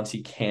 that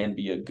Monty can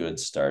be a good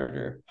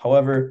starter.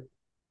 However,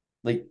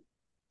 like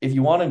if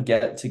you want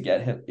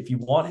if you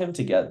want him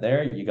to get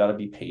there, you got to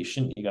be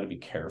patient. You got to be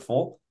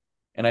careful.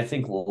 And I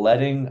think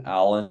letting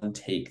Allen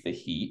take the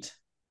heat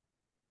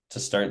to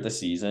start the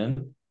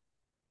season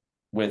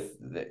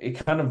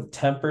it kind of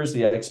tempers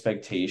the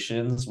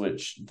expectations,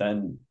 which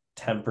then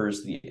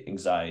tempers the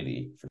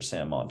anxiety for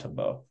Sam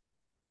Montembeau.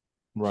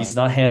 Right. He's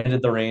not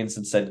handed the reins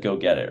and said, go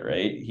get it,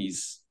 right?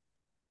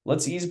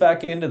 Let's ease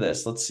back into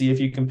this. Let's see if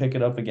you can pick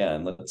it up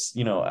again. I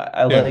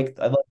like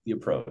the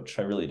approach.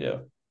 I really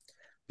do.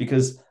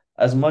 Because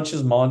as much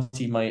as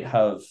Monty might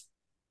have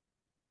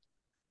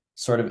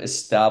sort of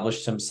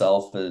established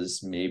himself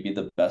as maybe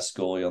the best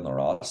goalie on the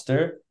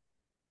roster,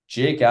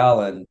 Jake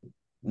Allen,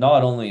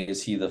 not only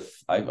is he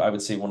I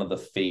would say one of the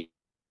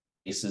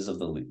faces of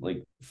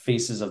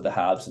the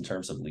Habs in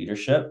terms of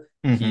leadership,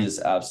 he is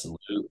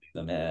absolutely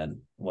the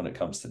man when it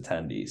comes to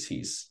tendies.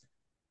 He's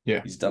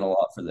done a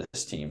lot for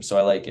this team. So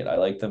I like it. I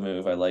like the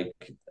move. I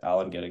like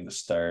Allen getting the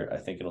start. I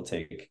think it'll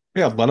take.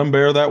 Yeah, let him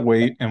bear that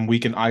weight, and we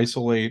can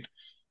isolate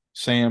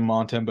Sam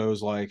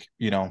Montembeau's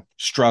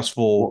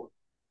stressfulness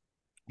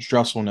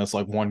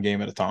like one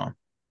game at a time.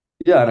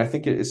 Yeah, and I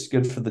think it's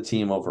good for the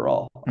team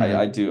overall. Mm-hmm.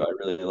 I do. I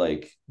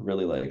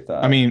really like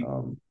that. I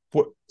mean,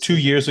 2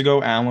 years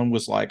ago, Allen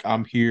was like,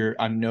 I'm here.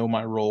 I know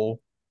my role.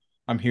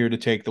 I'm here to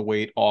take the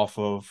weight off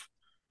of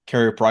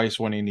Carey Price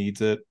when he needs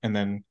it. And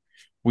then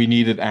we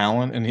needed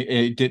Allen, and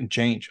it didn't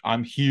change.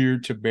 I'm here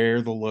to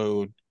bear the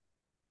load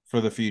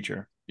for the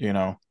future, He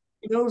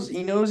knows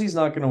he's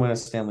not going to win a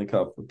Stanley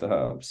Cup with the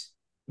Habs.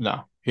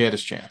 No, he had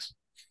his chance.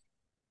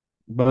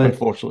 But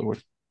unfortunately,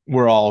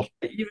 we're all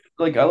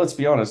let's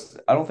be honest.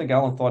 I don't think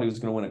Allen thought he was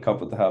going to win a cup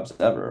with the Habs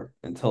ever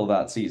until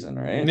that season,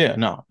 right? Yeah,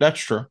 no, that's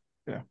true.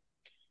 Yeah,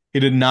 he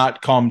did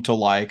not come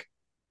to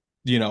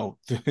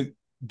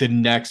the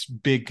next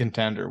big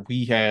contender.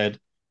 We had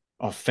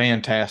a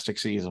fantastic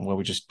season where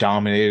we just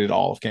dominated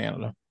all of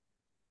Canada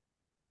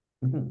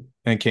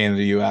and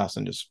Canada, US,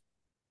 and just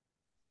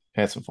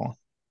had some fun.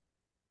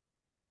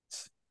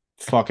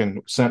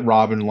 Fucking sent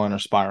Robin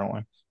Leonard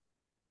spiraling.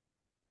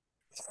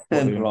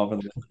 And Robin,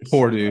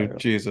 poor dude,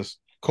 Jesus.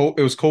 It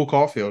was Cole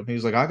Caulfield.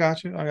 He's like, I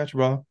got you,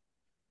 brother.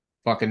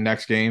 Fucking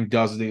next game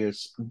does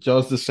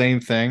the same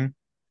thing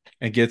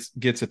and gets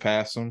it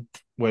past him.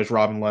 Where's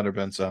Robin Leonard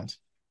been since?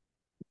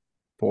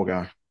 Poor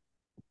guy.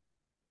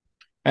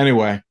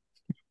 Anyway,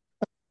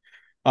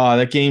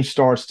 that game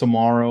starts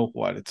tomorrow.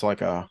 What? It's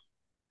like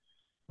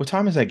what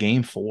time is that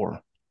game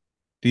for?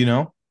 Do you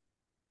know?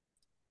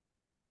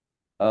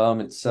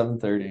 It's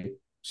 7:30.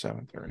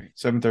 7:30.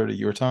 7:30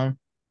 your time?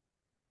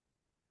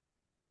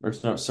 Or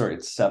no, sorry,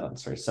 it's 7.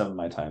 Sorry, 7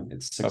 my time.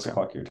 It's 6 Okay.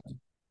 o'clock your time.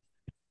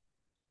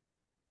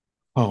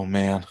 Oh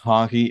man,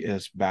 hockey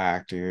is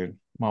back, dude.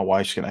 My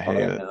wife's gonna hate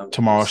I it. am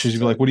Tomorrow she's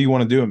gonna be like, "What do excited. you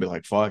want to do?" And be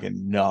like,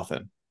 "Fucking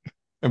nothing.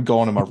 I'm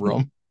going to my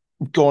room.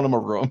 I'm going to my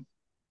room.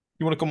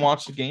 You want to come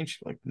watch the game?"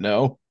 She's like,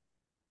 "No."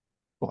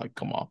 I'm like,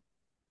 come on.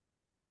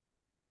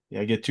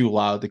 Yeah, I get too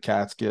loud. The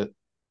cats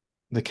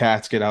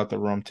get out the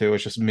room too.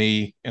 It's just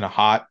me in my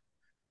hot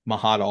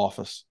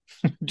office.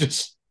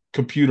 Just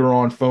computer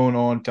on, phone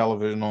on,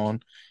 television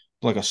on,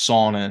 like a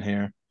sauna in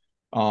here.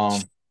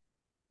 Um.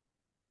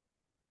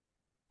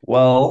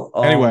 Well,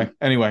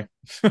 Anyway.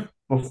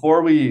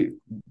 before we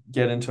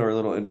get into our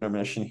little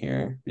intermission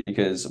here,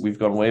 because we've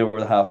gone way over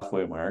the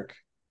halfway mark,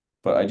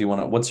 but I do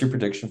want to. What's your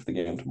prediction for the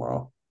game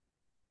tomorrow?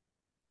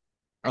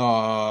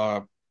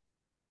 Uh,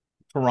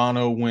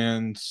 Toronto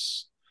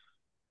wins.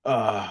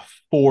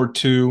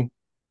 4-2.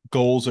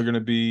 Goals are going to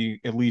be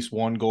at least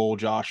one goal.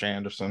 Josh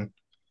Anderson.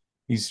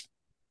 He's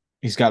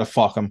he's got to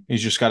fuck him.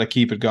 He's just got to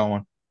keep it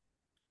going.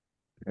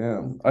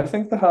 Yeah, I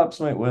think the Habs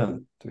might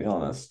win, to be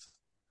honest.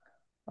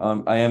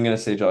 I am gonna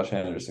say Josh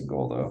Anderson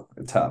goal though.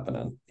 It's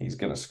happening. He's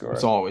gonna It's score.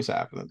 always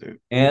happening, dude.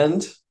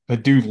 And The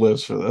dude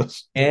lives for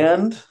this.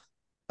 and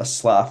a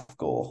slap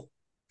goal.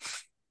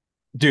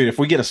 Dude, if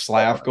we get a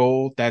Slav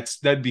goal,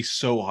 that'd be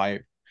so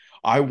hype.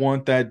 I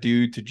want that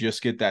dude to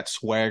just get that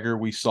swagger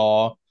we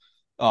saw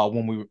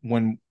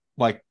when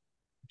like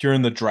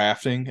during the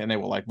drafting and they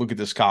were like, look at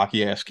this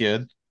cocky ass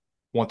kid.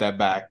 Want that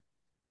back.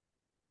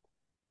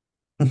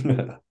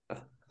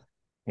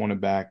 Want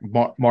it back.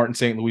 Martin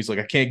St. Louis like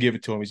I can't give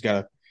it to him. He's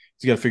got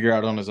to figure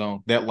out on his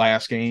own. That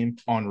last game,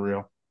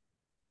 unreal.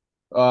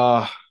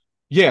 Uh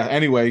yeah,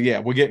 anyway, yeah,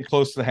 we're getting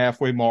close to the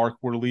halfway mark.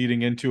 We're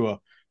leading into a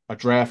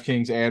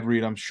DraftKings ad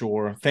read, I'm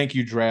sure. Thank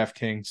you,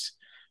 DraftKings.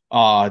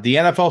 The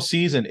NFL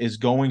season is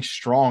going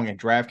strong, and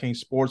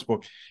DraftKings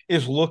Sportsbook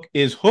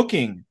is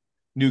hooking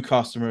new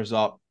customers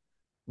up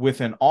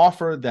with an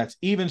offer that's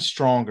even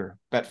stronger.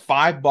 Bet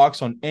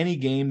 $5 on any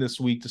game this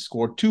week to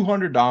score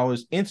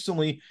 $200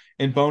 instantly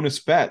in bonus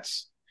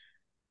bets.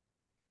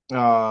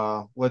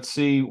 Let's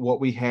see what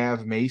we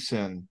have,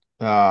 Mason.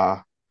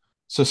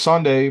 So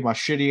Sunday, my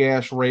shitty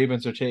ass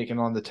Ravens are taking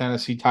on the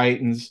Tennessee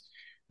Titans.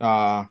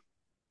 Uh,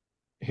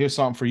 Here's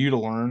something for you to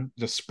learn.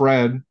 The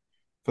spread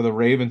for the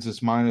Ravens is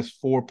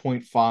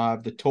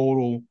 -4.5. The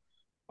total,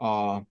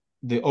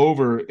 the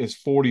over is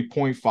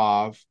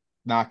 40.5.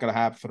 Not gonna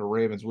happen for the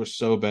Ravens. We're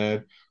so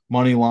bad.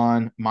 Money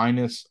line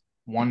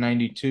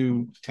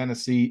 -192.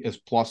 Tennessee is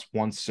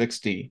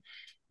 +160.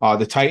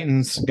 The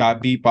Titans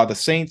got beat by the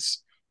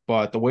Saints,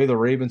 but the way the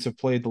Ravens have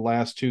played the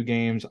last two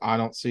games, I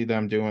don't see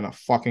them doing a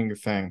fucking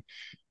thing.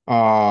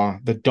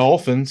 The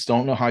Dolphins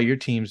don't know how your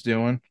team's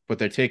doing, but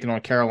they're taking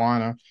on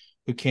Carolina,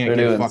 who can't They're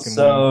get a doing fucking win.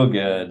 so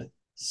good. Can't get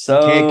So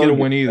a good.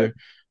 win either.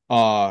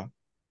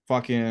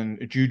 Fucking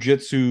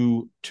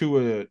Jiu-Jitsu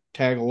Tua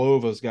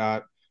Tagovailoa's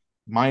got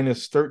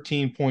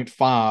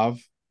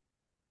 -13.5.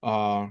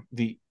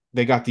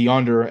 They got the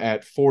under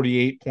at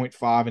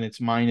 48.5, and it's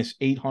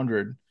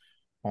 -800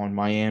 on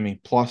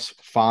Miami,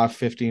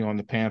 +550 on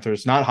the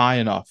Panthers. Not high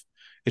enough.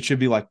 It should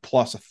be like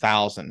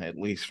 +1,000 at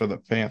least for the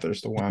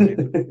Panthers to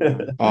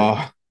win.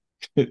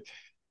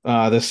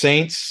 Uh, the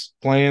Saints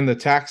playing the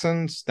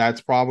Texans.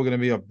 That's probably going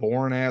to be a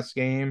boring ass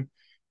game.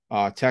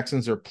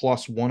 Texans are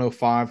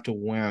 +105 to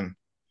win.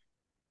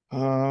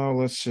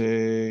 Let's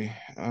see.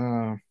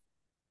 The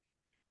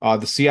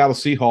Seattle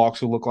Seahawks,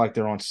 who look like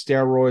they're on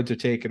steroids, are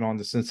taking on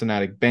the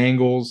Cincinnati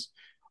Bengals.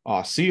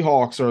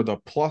 Seahawks are the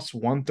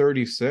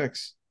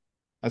 +136.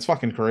 That's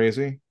fucking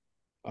crazy.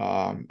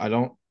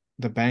 The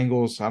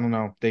Bengals, I don't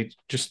know. The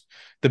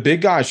big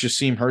guys just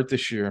seem hurt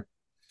this year.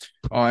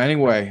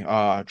 Anyway,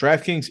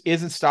 DraftKings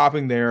isn't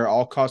stopping there.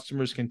 All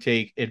customers can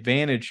take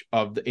advantage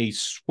of a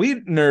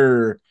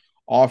sweetener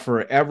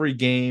offer every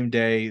game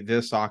day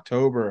this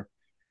October.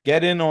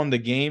 Get in on the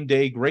game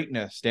day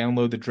greatness.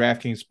 Download the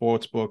DraftKings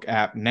Sportsbook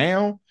app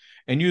now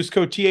and use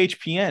code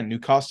THPN. New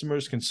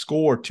customers can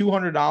score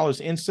 $200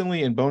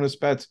 instantly in bonus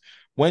bets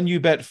when you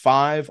bet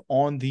 5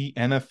 on the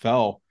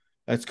NFL.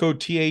 That's code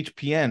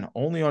THPN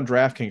only on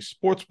DraftKings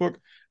Sportsbook,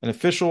 an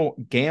official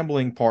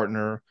gambling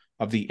partner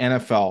of the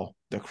NFL.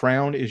 The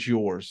crown is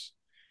yours.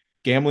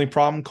 Gambling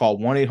problem? Call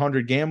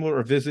 1-800-GAMBLER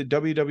or visit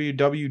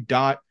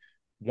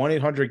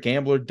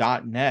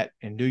www.1800gambler.net.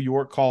 In New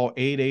York, call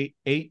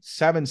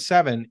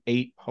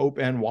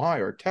 888-778-HOPE-NY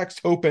or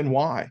text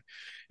HOPE-NY.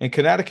 In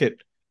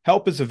Connecticut,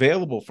 help is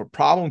available for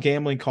problem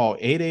gambling. Call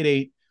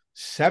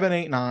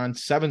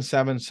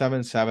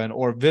 888-789-7777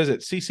 or visit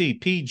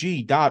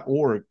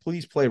ccpg.org.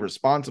 Please play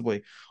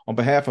responsibly. On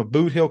behalf of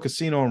Boot Hill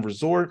Casino and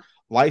Resort,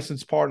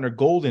 licensed partner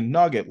Golden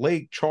Nugget,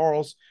 Lake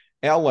Charles,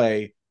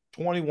 LA,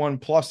 21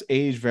 plus,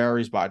 age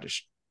varies by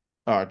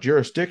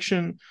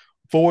jurisdiction,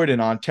 void in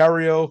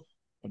Ontario,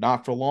 but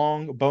not for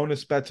long.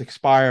 Bonus bets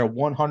expire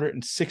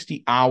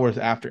 160 hours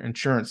after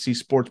insurance. See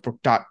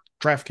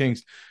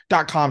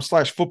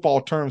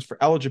sportsbook.draftkings.com/football terms for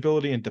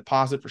eligibility and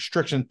deposit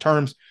restriction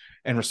terms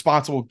and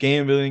responsible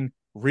gambling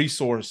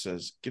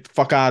resources. Get the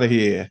fuck out of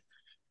here.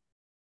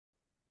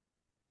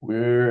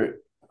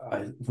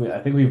 I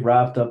think we've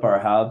wrapped up our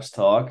Habs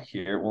talk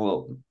here.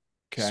 Well,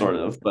 Okay. sort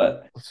of,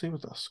 but Let's see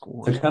what the to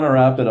scores kind of are.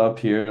 wrap it up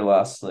here,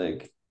 last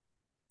like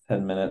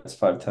 10 minutes,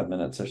 5, 10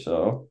 minutes or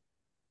so.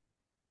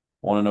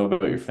 I want to know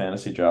about your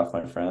fantasy draft,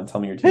 my friend.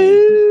 Tell me your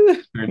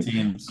team. Your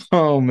teams.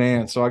 Oh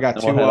man, so I got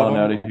And we'll two head of on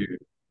out them. of here.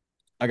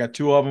 I got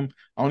two of them.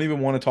 I don't even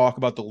want to talk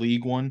about the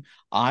league one.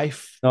 I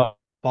No,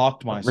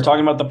 fucked we're talking myself.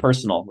 about the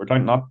personal. We're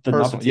talking not the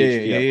Personal. Yeah, yeah,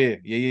 yeah,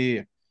 THPF. yeah, yeah, yeah,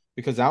 yeah.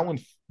 Because that one,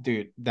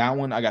 dude, that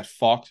one I got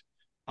fucked.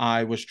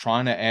 I was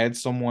trying to add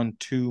someone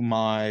to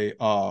my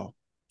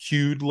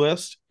queued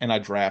list and I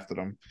drafted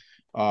them.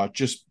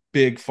 Just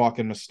big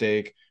fucking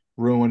mistake.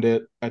 Ruined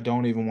it. I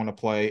don't even want to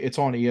play. It's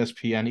on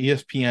ESPN.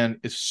 ESPN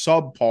is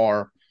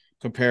subpar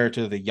compared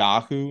to the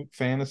Yahoo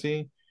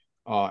fantasy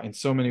in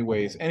so many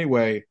ways.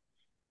 Anyway,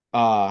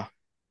 uh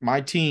my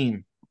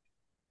team,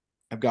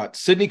 I've got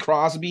Sidney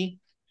Crosby,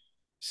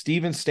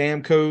 Steven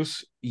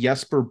Stamkos,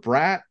 Jesper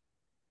Bratt.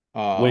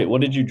 Wait, Uh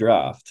what did you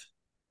draft?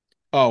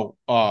 oh,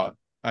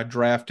 I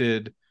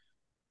drafted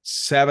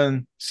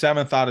seventh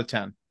out of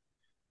 10.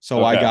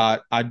 So Okay.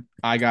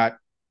 I got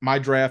my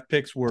draft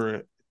picks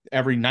were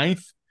every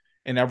ninth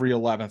and every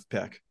 11th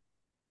pick.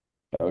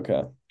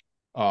 Okay.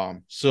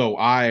 So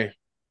I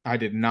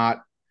did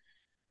not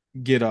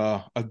get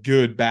a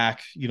good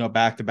back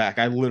to back.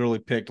 I literally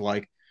picked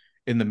like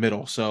in the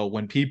middle. So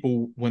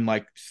when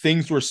like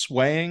things were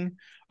swaying,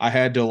 I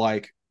had to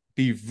like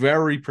be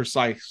very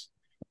precise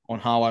on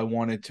how I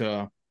wanted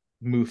to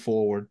move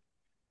forward.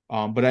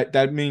 But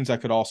that means I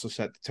could also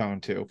set the tone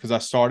too, because I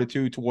started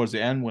to towards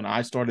the end when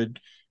I started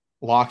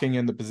locking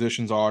in the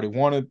positions I already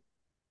wanted,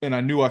 and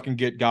I knew I can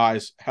get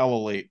guys hella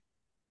late.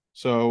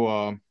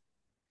 So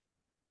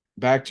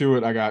back to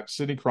it, I got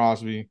Sidney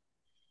Crosby,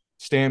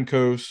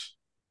 Stamkos,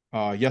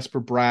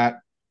 Jesper Bratt,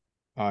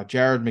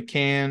 Jared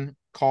McCann,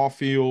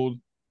 Caulfield,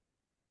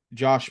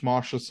 Josh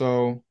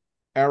Marchessault,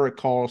 Eric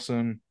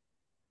Carlson,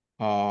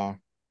 uh,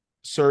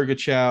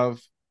 Sergachev,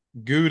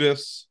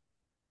 Gudis,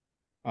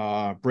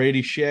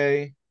 Brady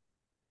Shea,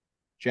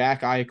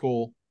 Jack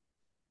Eichel.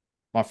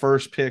 My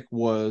first pick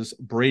was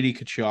Brady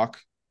Kachuk.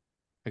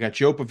 I got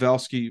Joe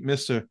Pavelski,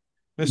 Mister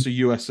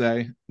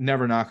USA.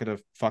 Never not gonna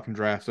fucking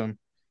draft him.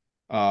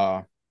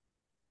 Uh,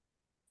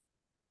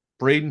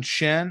 Braden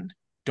Shen,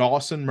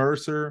 Dawson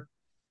Mercer.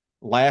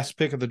 Last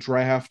pick of the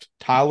draft,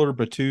 Tyler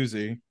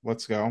Bertuzzi.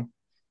 Let's go.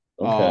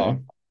 Uh, Okay.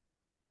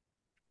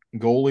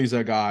 Goalies,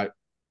 I got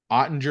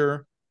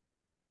Ottinger.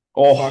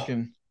 Oh,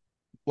 Fucking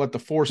let the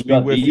force you be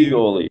got with the you.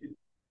 goalie.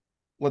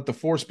 Let the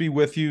force be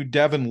with you.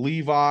 Devin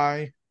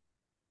Levi,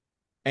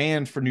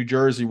 and for New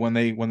Jersey when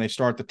they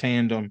start the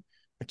tandem,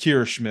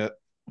 Akira Schmidt.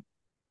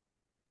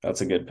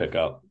 That's a good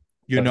pickup.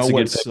 You know That's a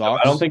what good pickup.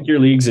 I don't sucks? think your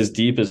league's as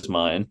deep as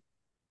mine.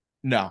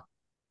 No,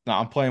 no, I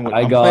I'm playing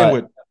got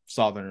with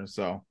Southerners,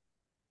 so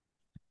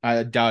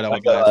I doubt I I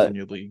would last got in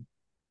your league.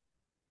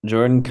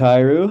 Jordan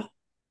Kyrou,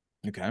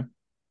 Okay.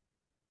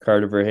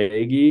 Carter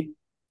Verhaeghe,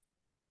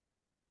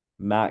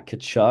 Matt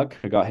Kachuk.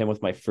 I got him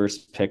with my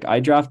first pick. I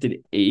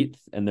drafted eighth,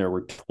 and there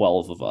were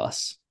 12 of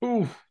us.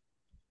 Ooh.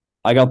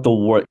 I got the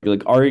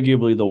like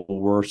arguably the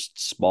worst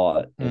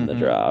spot in the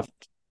Mm-hmm.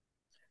 draft.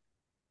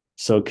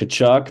 So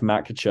Kachuk,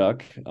 Matt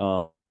Kachuk,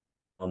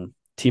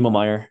 Timo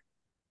Meyer,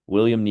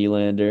 William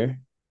Nylander,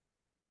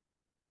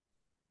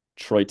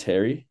 Troy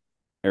Terry,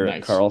 Eric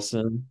Nice.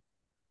 Carlson,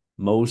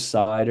 Mo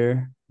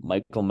Sider,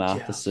 Michael Yes.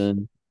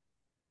 Matheson,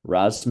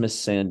 Rasmus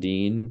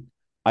Sandin.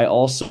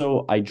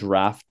 I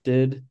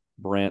drafted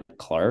Brant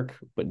Clark,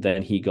 but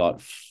then he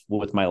got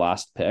with my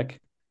last pick,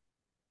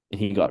 and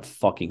he got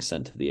fucking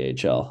sent to the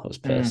AHL. I was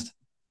Mm. pissed.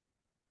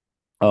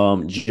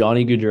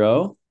 Johnny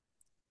Gaudreau,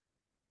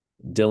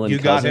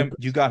 Dylan Cousins,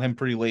 You got him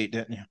pretty late,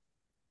 didn't you?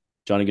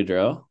 Johnny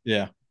Gaudreau.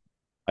 Yeah.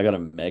 I got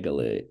him mega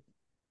late.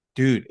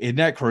 Dude, isn't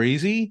that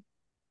crazy?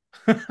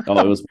 Oh,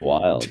 it was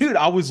wild. Dude,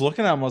 I was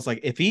looking at him. I was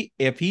like,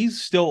 if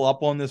he's still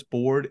up on this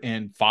board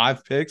in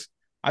 5 picks,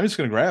 I'm just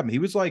gonna grab him. He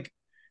was like,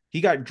 he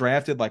got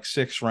drafted like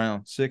sixth,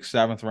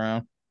 seventh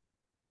round.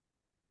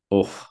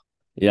 Oh,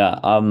 yeah.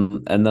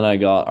 And then I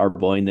got our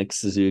boy Nick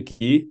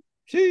Suzuki,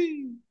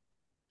 Gee.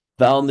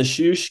 Val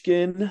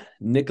Nishushkin,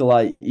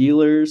 Nikolai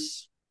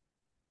Ehlers.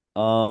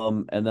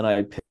 And then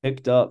I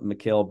picked up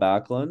Mikhail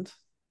Backlund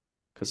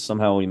because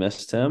somehow we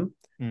missed him.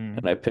 Mm.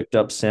 And I picked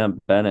up Sam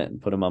Bennett and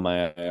put him on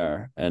my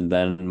IR. And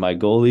then my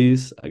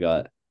goalies, I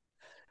got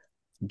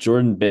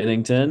Jordan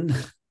Binnington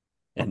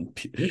and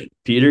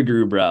Peter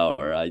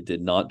Grubauer. I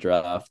did not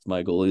draft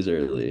my goalies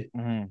early,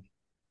 Mm.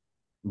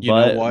 You know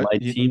but what? my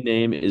team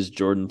name is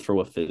Jordan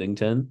Throw a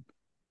Fittington.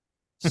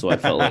 So I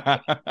felt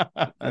like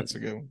That's a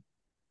good one.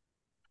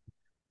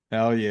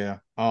 Hell yeah.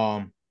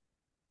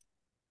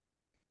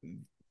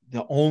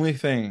 The only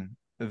thing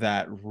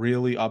that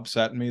really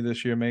upset me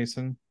this year,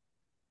 Mason,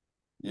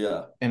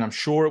 yeah. and I'm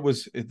sure it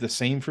was the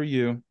same for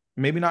you,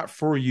 maybe not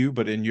for you,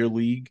 but in your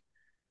league,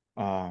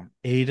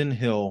 Aiden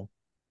Hill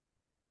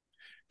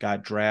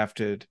got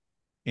drafted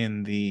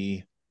in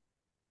the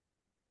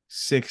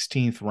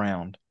 16th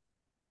round,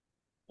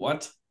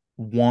 What?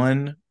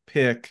 one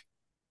pick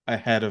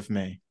ahead of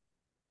me.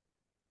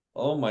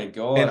 Oh my And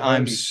God. How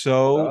I'm did he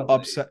fall so that late?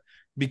 upset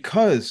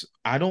because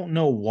I don't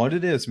know what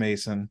it is,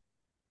 Mason.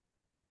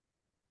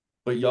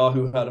 But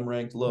Yahoo had him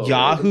ranked low, right?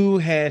 Yahoo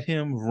had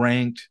him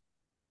ranked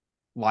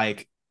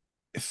like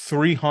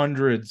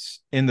 300s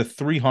in the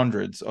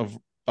 300s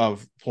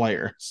of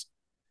players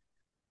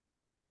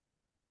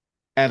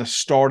at a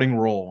starting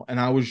role. And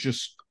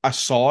I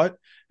saw it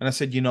and I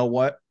said, you know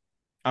what?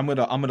 I'm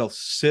gonna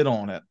sit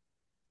on it.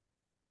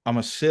 I'm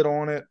gonna sit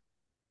on it.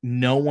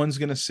 No one's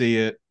gonna see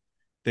it.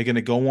 They're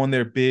gonna go on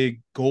their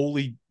big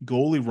goalie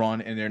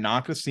run, and they're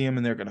not gonna see him,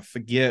 and they're gonna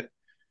forget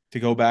to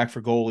go back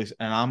for goalies.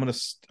 And I'm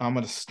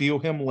gonna steal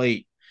him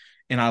late.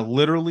 And I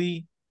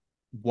literally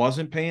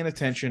wasn't paying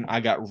attention. I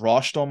got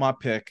rushed on my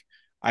pick.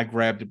 I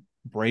grabbed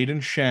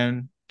Braden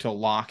Shen to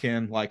lock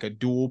in like a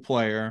dual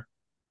player.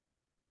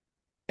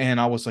 And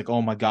I was like,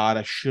 oh my God,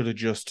 I should have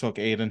just took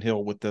Aiden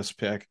Hill with this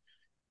pick.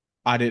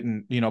 I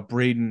didn't,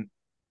 Braden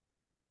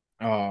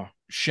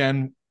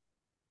Shen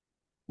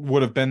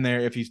would have been there.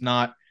 If he's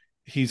not,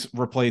 he's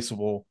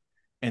replaceable.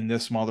 And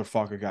this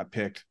motherfucker got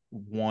picked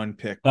one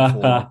pick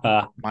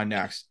before my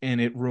next,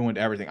 and it ruined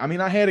everything. I mean,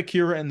 I had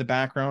Akira in the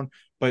background,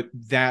 but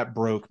that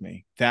broke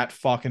me. That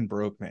fucking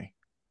broke me.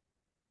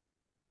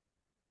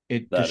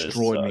 It That is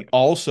destroyed me. suck.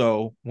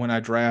 Also, when I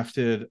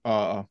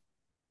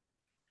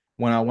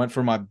went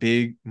for my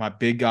big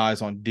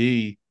guys on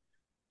D,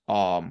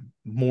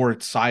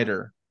 Moritz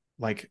Sider,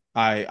 like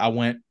I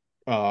went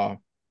because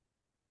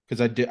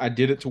I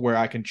did it to where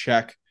I can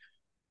check,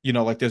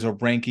 like there's a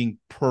ranking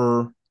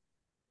per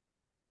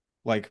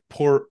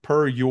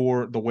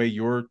your the way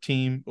your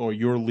team or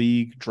your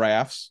league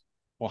drafts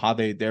or how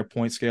their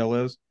point scale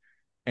is.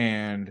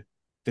 And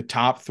the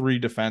top three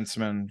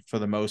defensemen for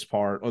the most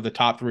part, or the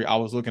top three I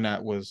was looking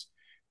at was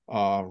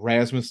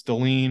Rasmus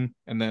Dahlin,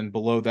 and then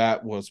below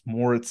that was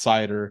Moritz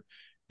Sider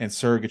and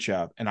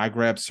Sergachev. And I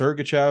grabbed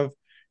Sergachev,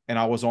 and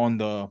I was on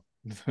the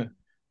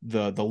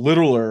the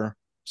littler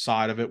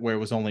side of it where it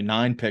was only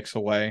 9 picks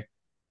away.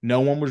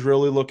 No one was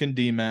really looking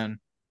D-men.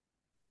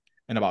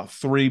 And about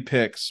 3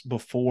 picks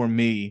before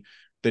me,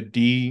 the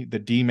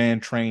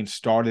D-man train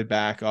started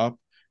back up,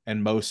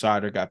 and Mo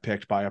Sider got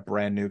picked by a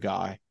brand new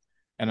guy.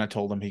 And I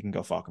told him he can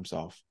go fuck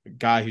himself. A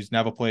guy who's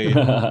never played,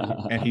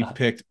 and he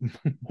picked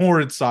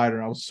Moritz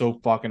Sider. I was so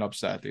fucking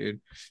upset,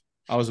 dude.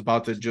 I was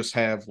about to just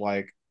have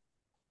like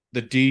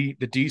the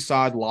D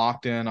side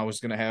locked in. I was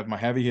gonna have my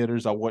heavy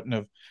hitters. I wouldn't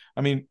have.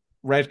 I mean,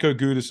 Radko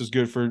Gudas is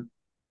good for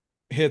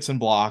hits and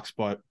blocks,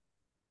 but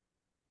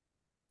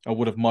I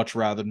would have much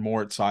rather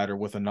Moritz Sider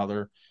with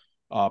another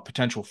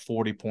potential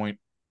 40-point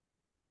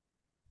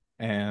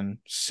and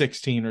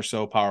 16 or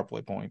so power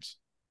play points.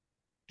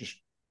 Just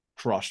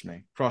crushed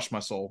my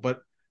soul. But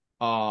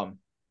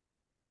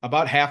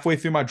about halfway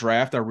through my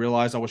draft, I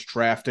realized I was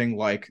drafting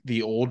like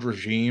the old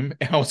regime,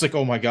 and I was like,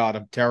 "Oh my God,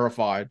 I'm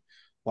terrified!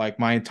 Like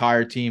my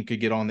entire team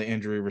could get on the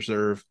injury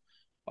reserve."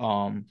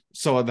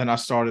 So then I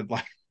started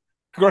like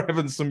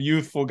grabbing some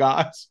youthful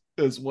guys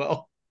as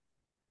well.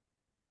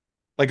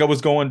 Like I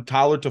was going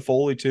Tyler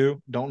Toffoli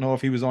too. Don't know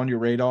if he was on your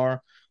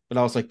radar, but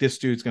I was like, this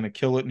dude's gonna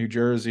kill it, New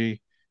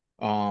Jersey.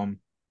 Um,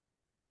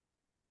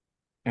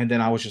 and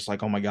then I was just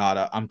like, oh my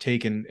God, I'm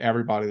taking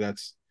everybody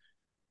that's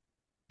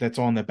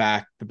on the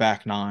back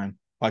 9.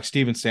 Like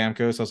Steven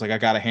Stamkos, I was like, I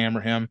gotta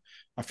hammer him.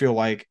 I feel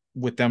like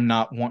with them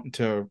not wanting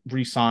to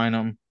re-sign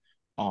him,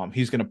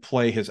 he's gonna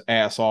play his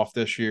ass off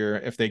this year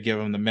if they give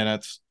him the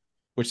minutes,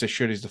 which they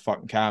should. He's the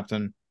fucking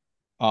captain.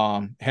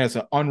 Has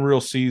an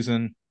unreal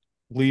season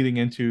leading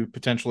into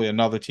potentially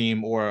another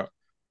team or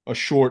a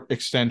short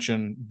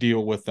extension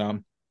deal with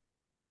them.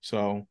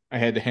 So I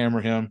had to hammer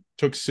him.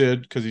 Took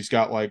Sid because he's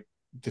got like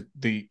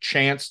the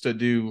chance to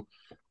do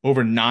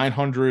over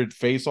 900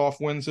 face-off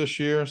wins this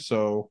year.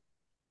 So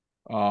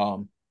I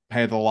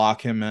had to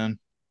lock him in.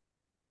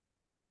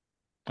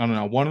 I don't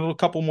know. Wanted a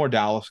couple more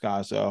Dallas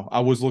guys though. I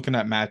was looking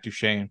at Matt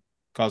Duchene.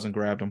 Cousin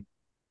grabbed him.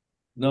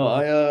 No,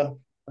 I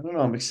don't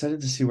know. I'm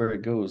excited to see where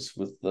it goes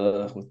with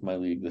my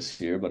league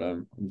this year, but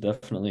I'm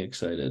definitely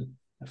excited.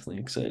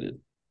 Definitely excited.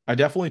 I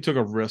definitely took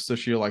a risk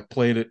this year, like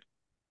played it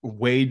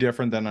way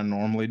different than I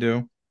normally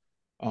do.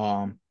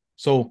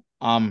 So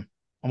I'm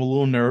a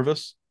little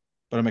nervous,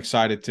 but I'm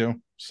excited too.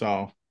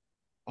 So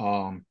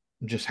I'm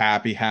just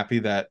happy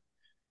that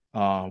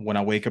when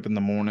I wake up in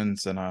the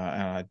mornings and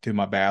I do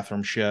my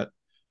bathroom shit,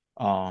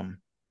 um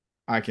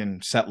I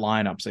can set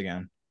lineups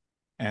again.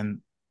 And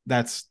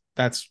that's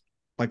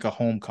like a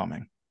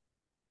homecoming.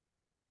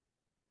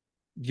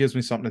 It gives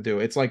me something to do.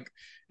 It's like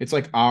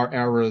our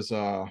era's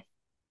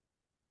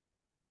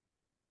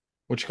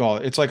what you call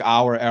it? It's like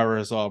our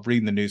era's of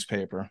reading the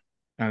newspaper.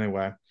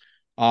 Anyway.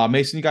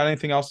 Mason, you got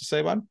anything else to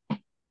say, bud?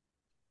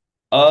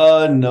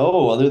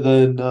 No, other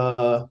than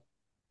go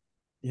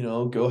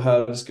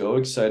Habs go,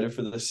 excited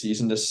for the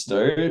season to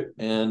start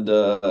and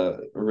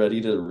ready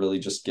to really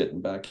just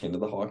getting back into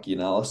the hockey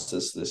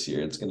analysis this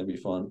year. It's gonna be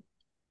fun.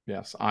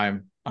 Yes,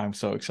 I'm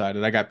so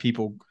excited. I got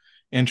people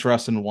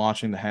interested in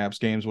watching the Habs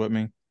games with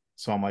me.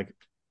 So I'm like,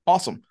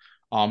 awesome.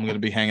 I'm gonna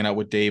be hanging out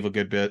with Dave a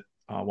good bit,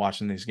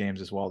 watching these games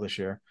as well this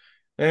year.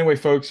 Anyway,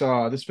 folks, this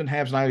has been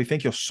Habs Nightly.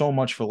 Thank you so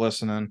much for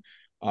listening.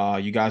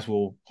 You guys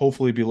will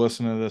hopefully be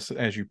listening to this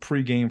as you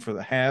pregame for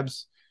the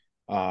Habs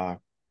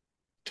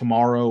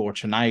tomorrow or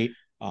tonight.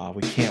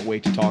 We can't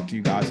wait to talk to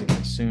you guys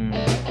again soon.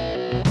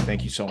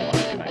 Thank you so much.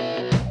 Good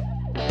night.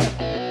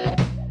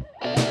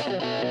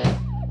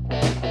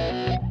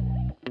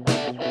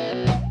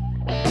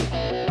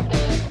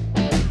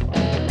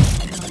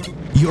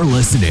 You're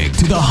listening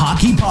to the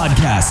Hockey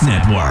Podcast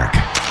Network.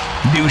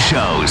 New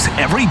shows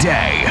every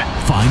day.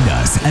 Find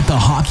us at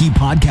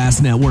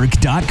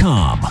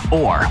thehockeypodcastnetwork.com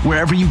or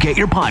wherever you get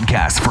your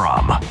podcasts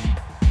from.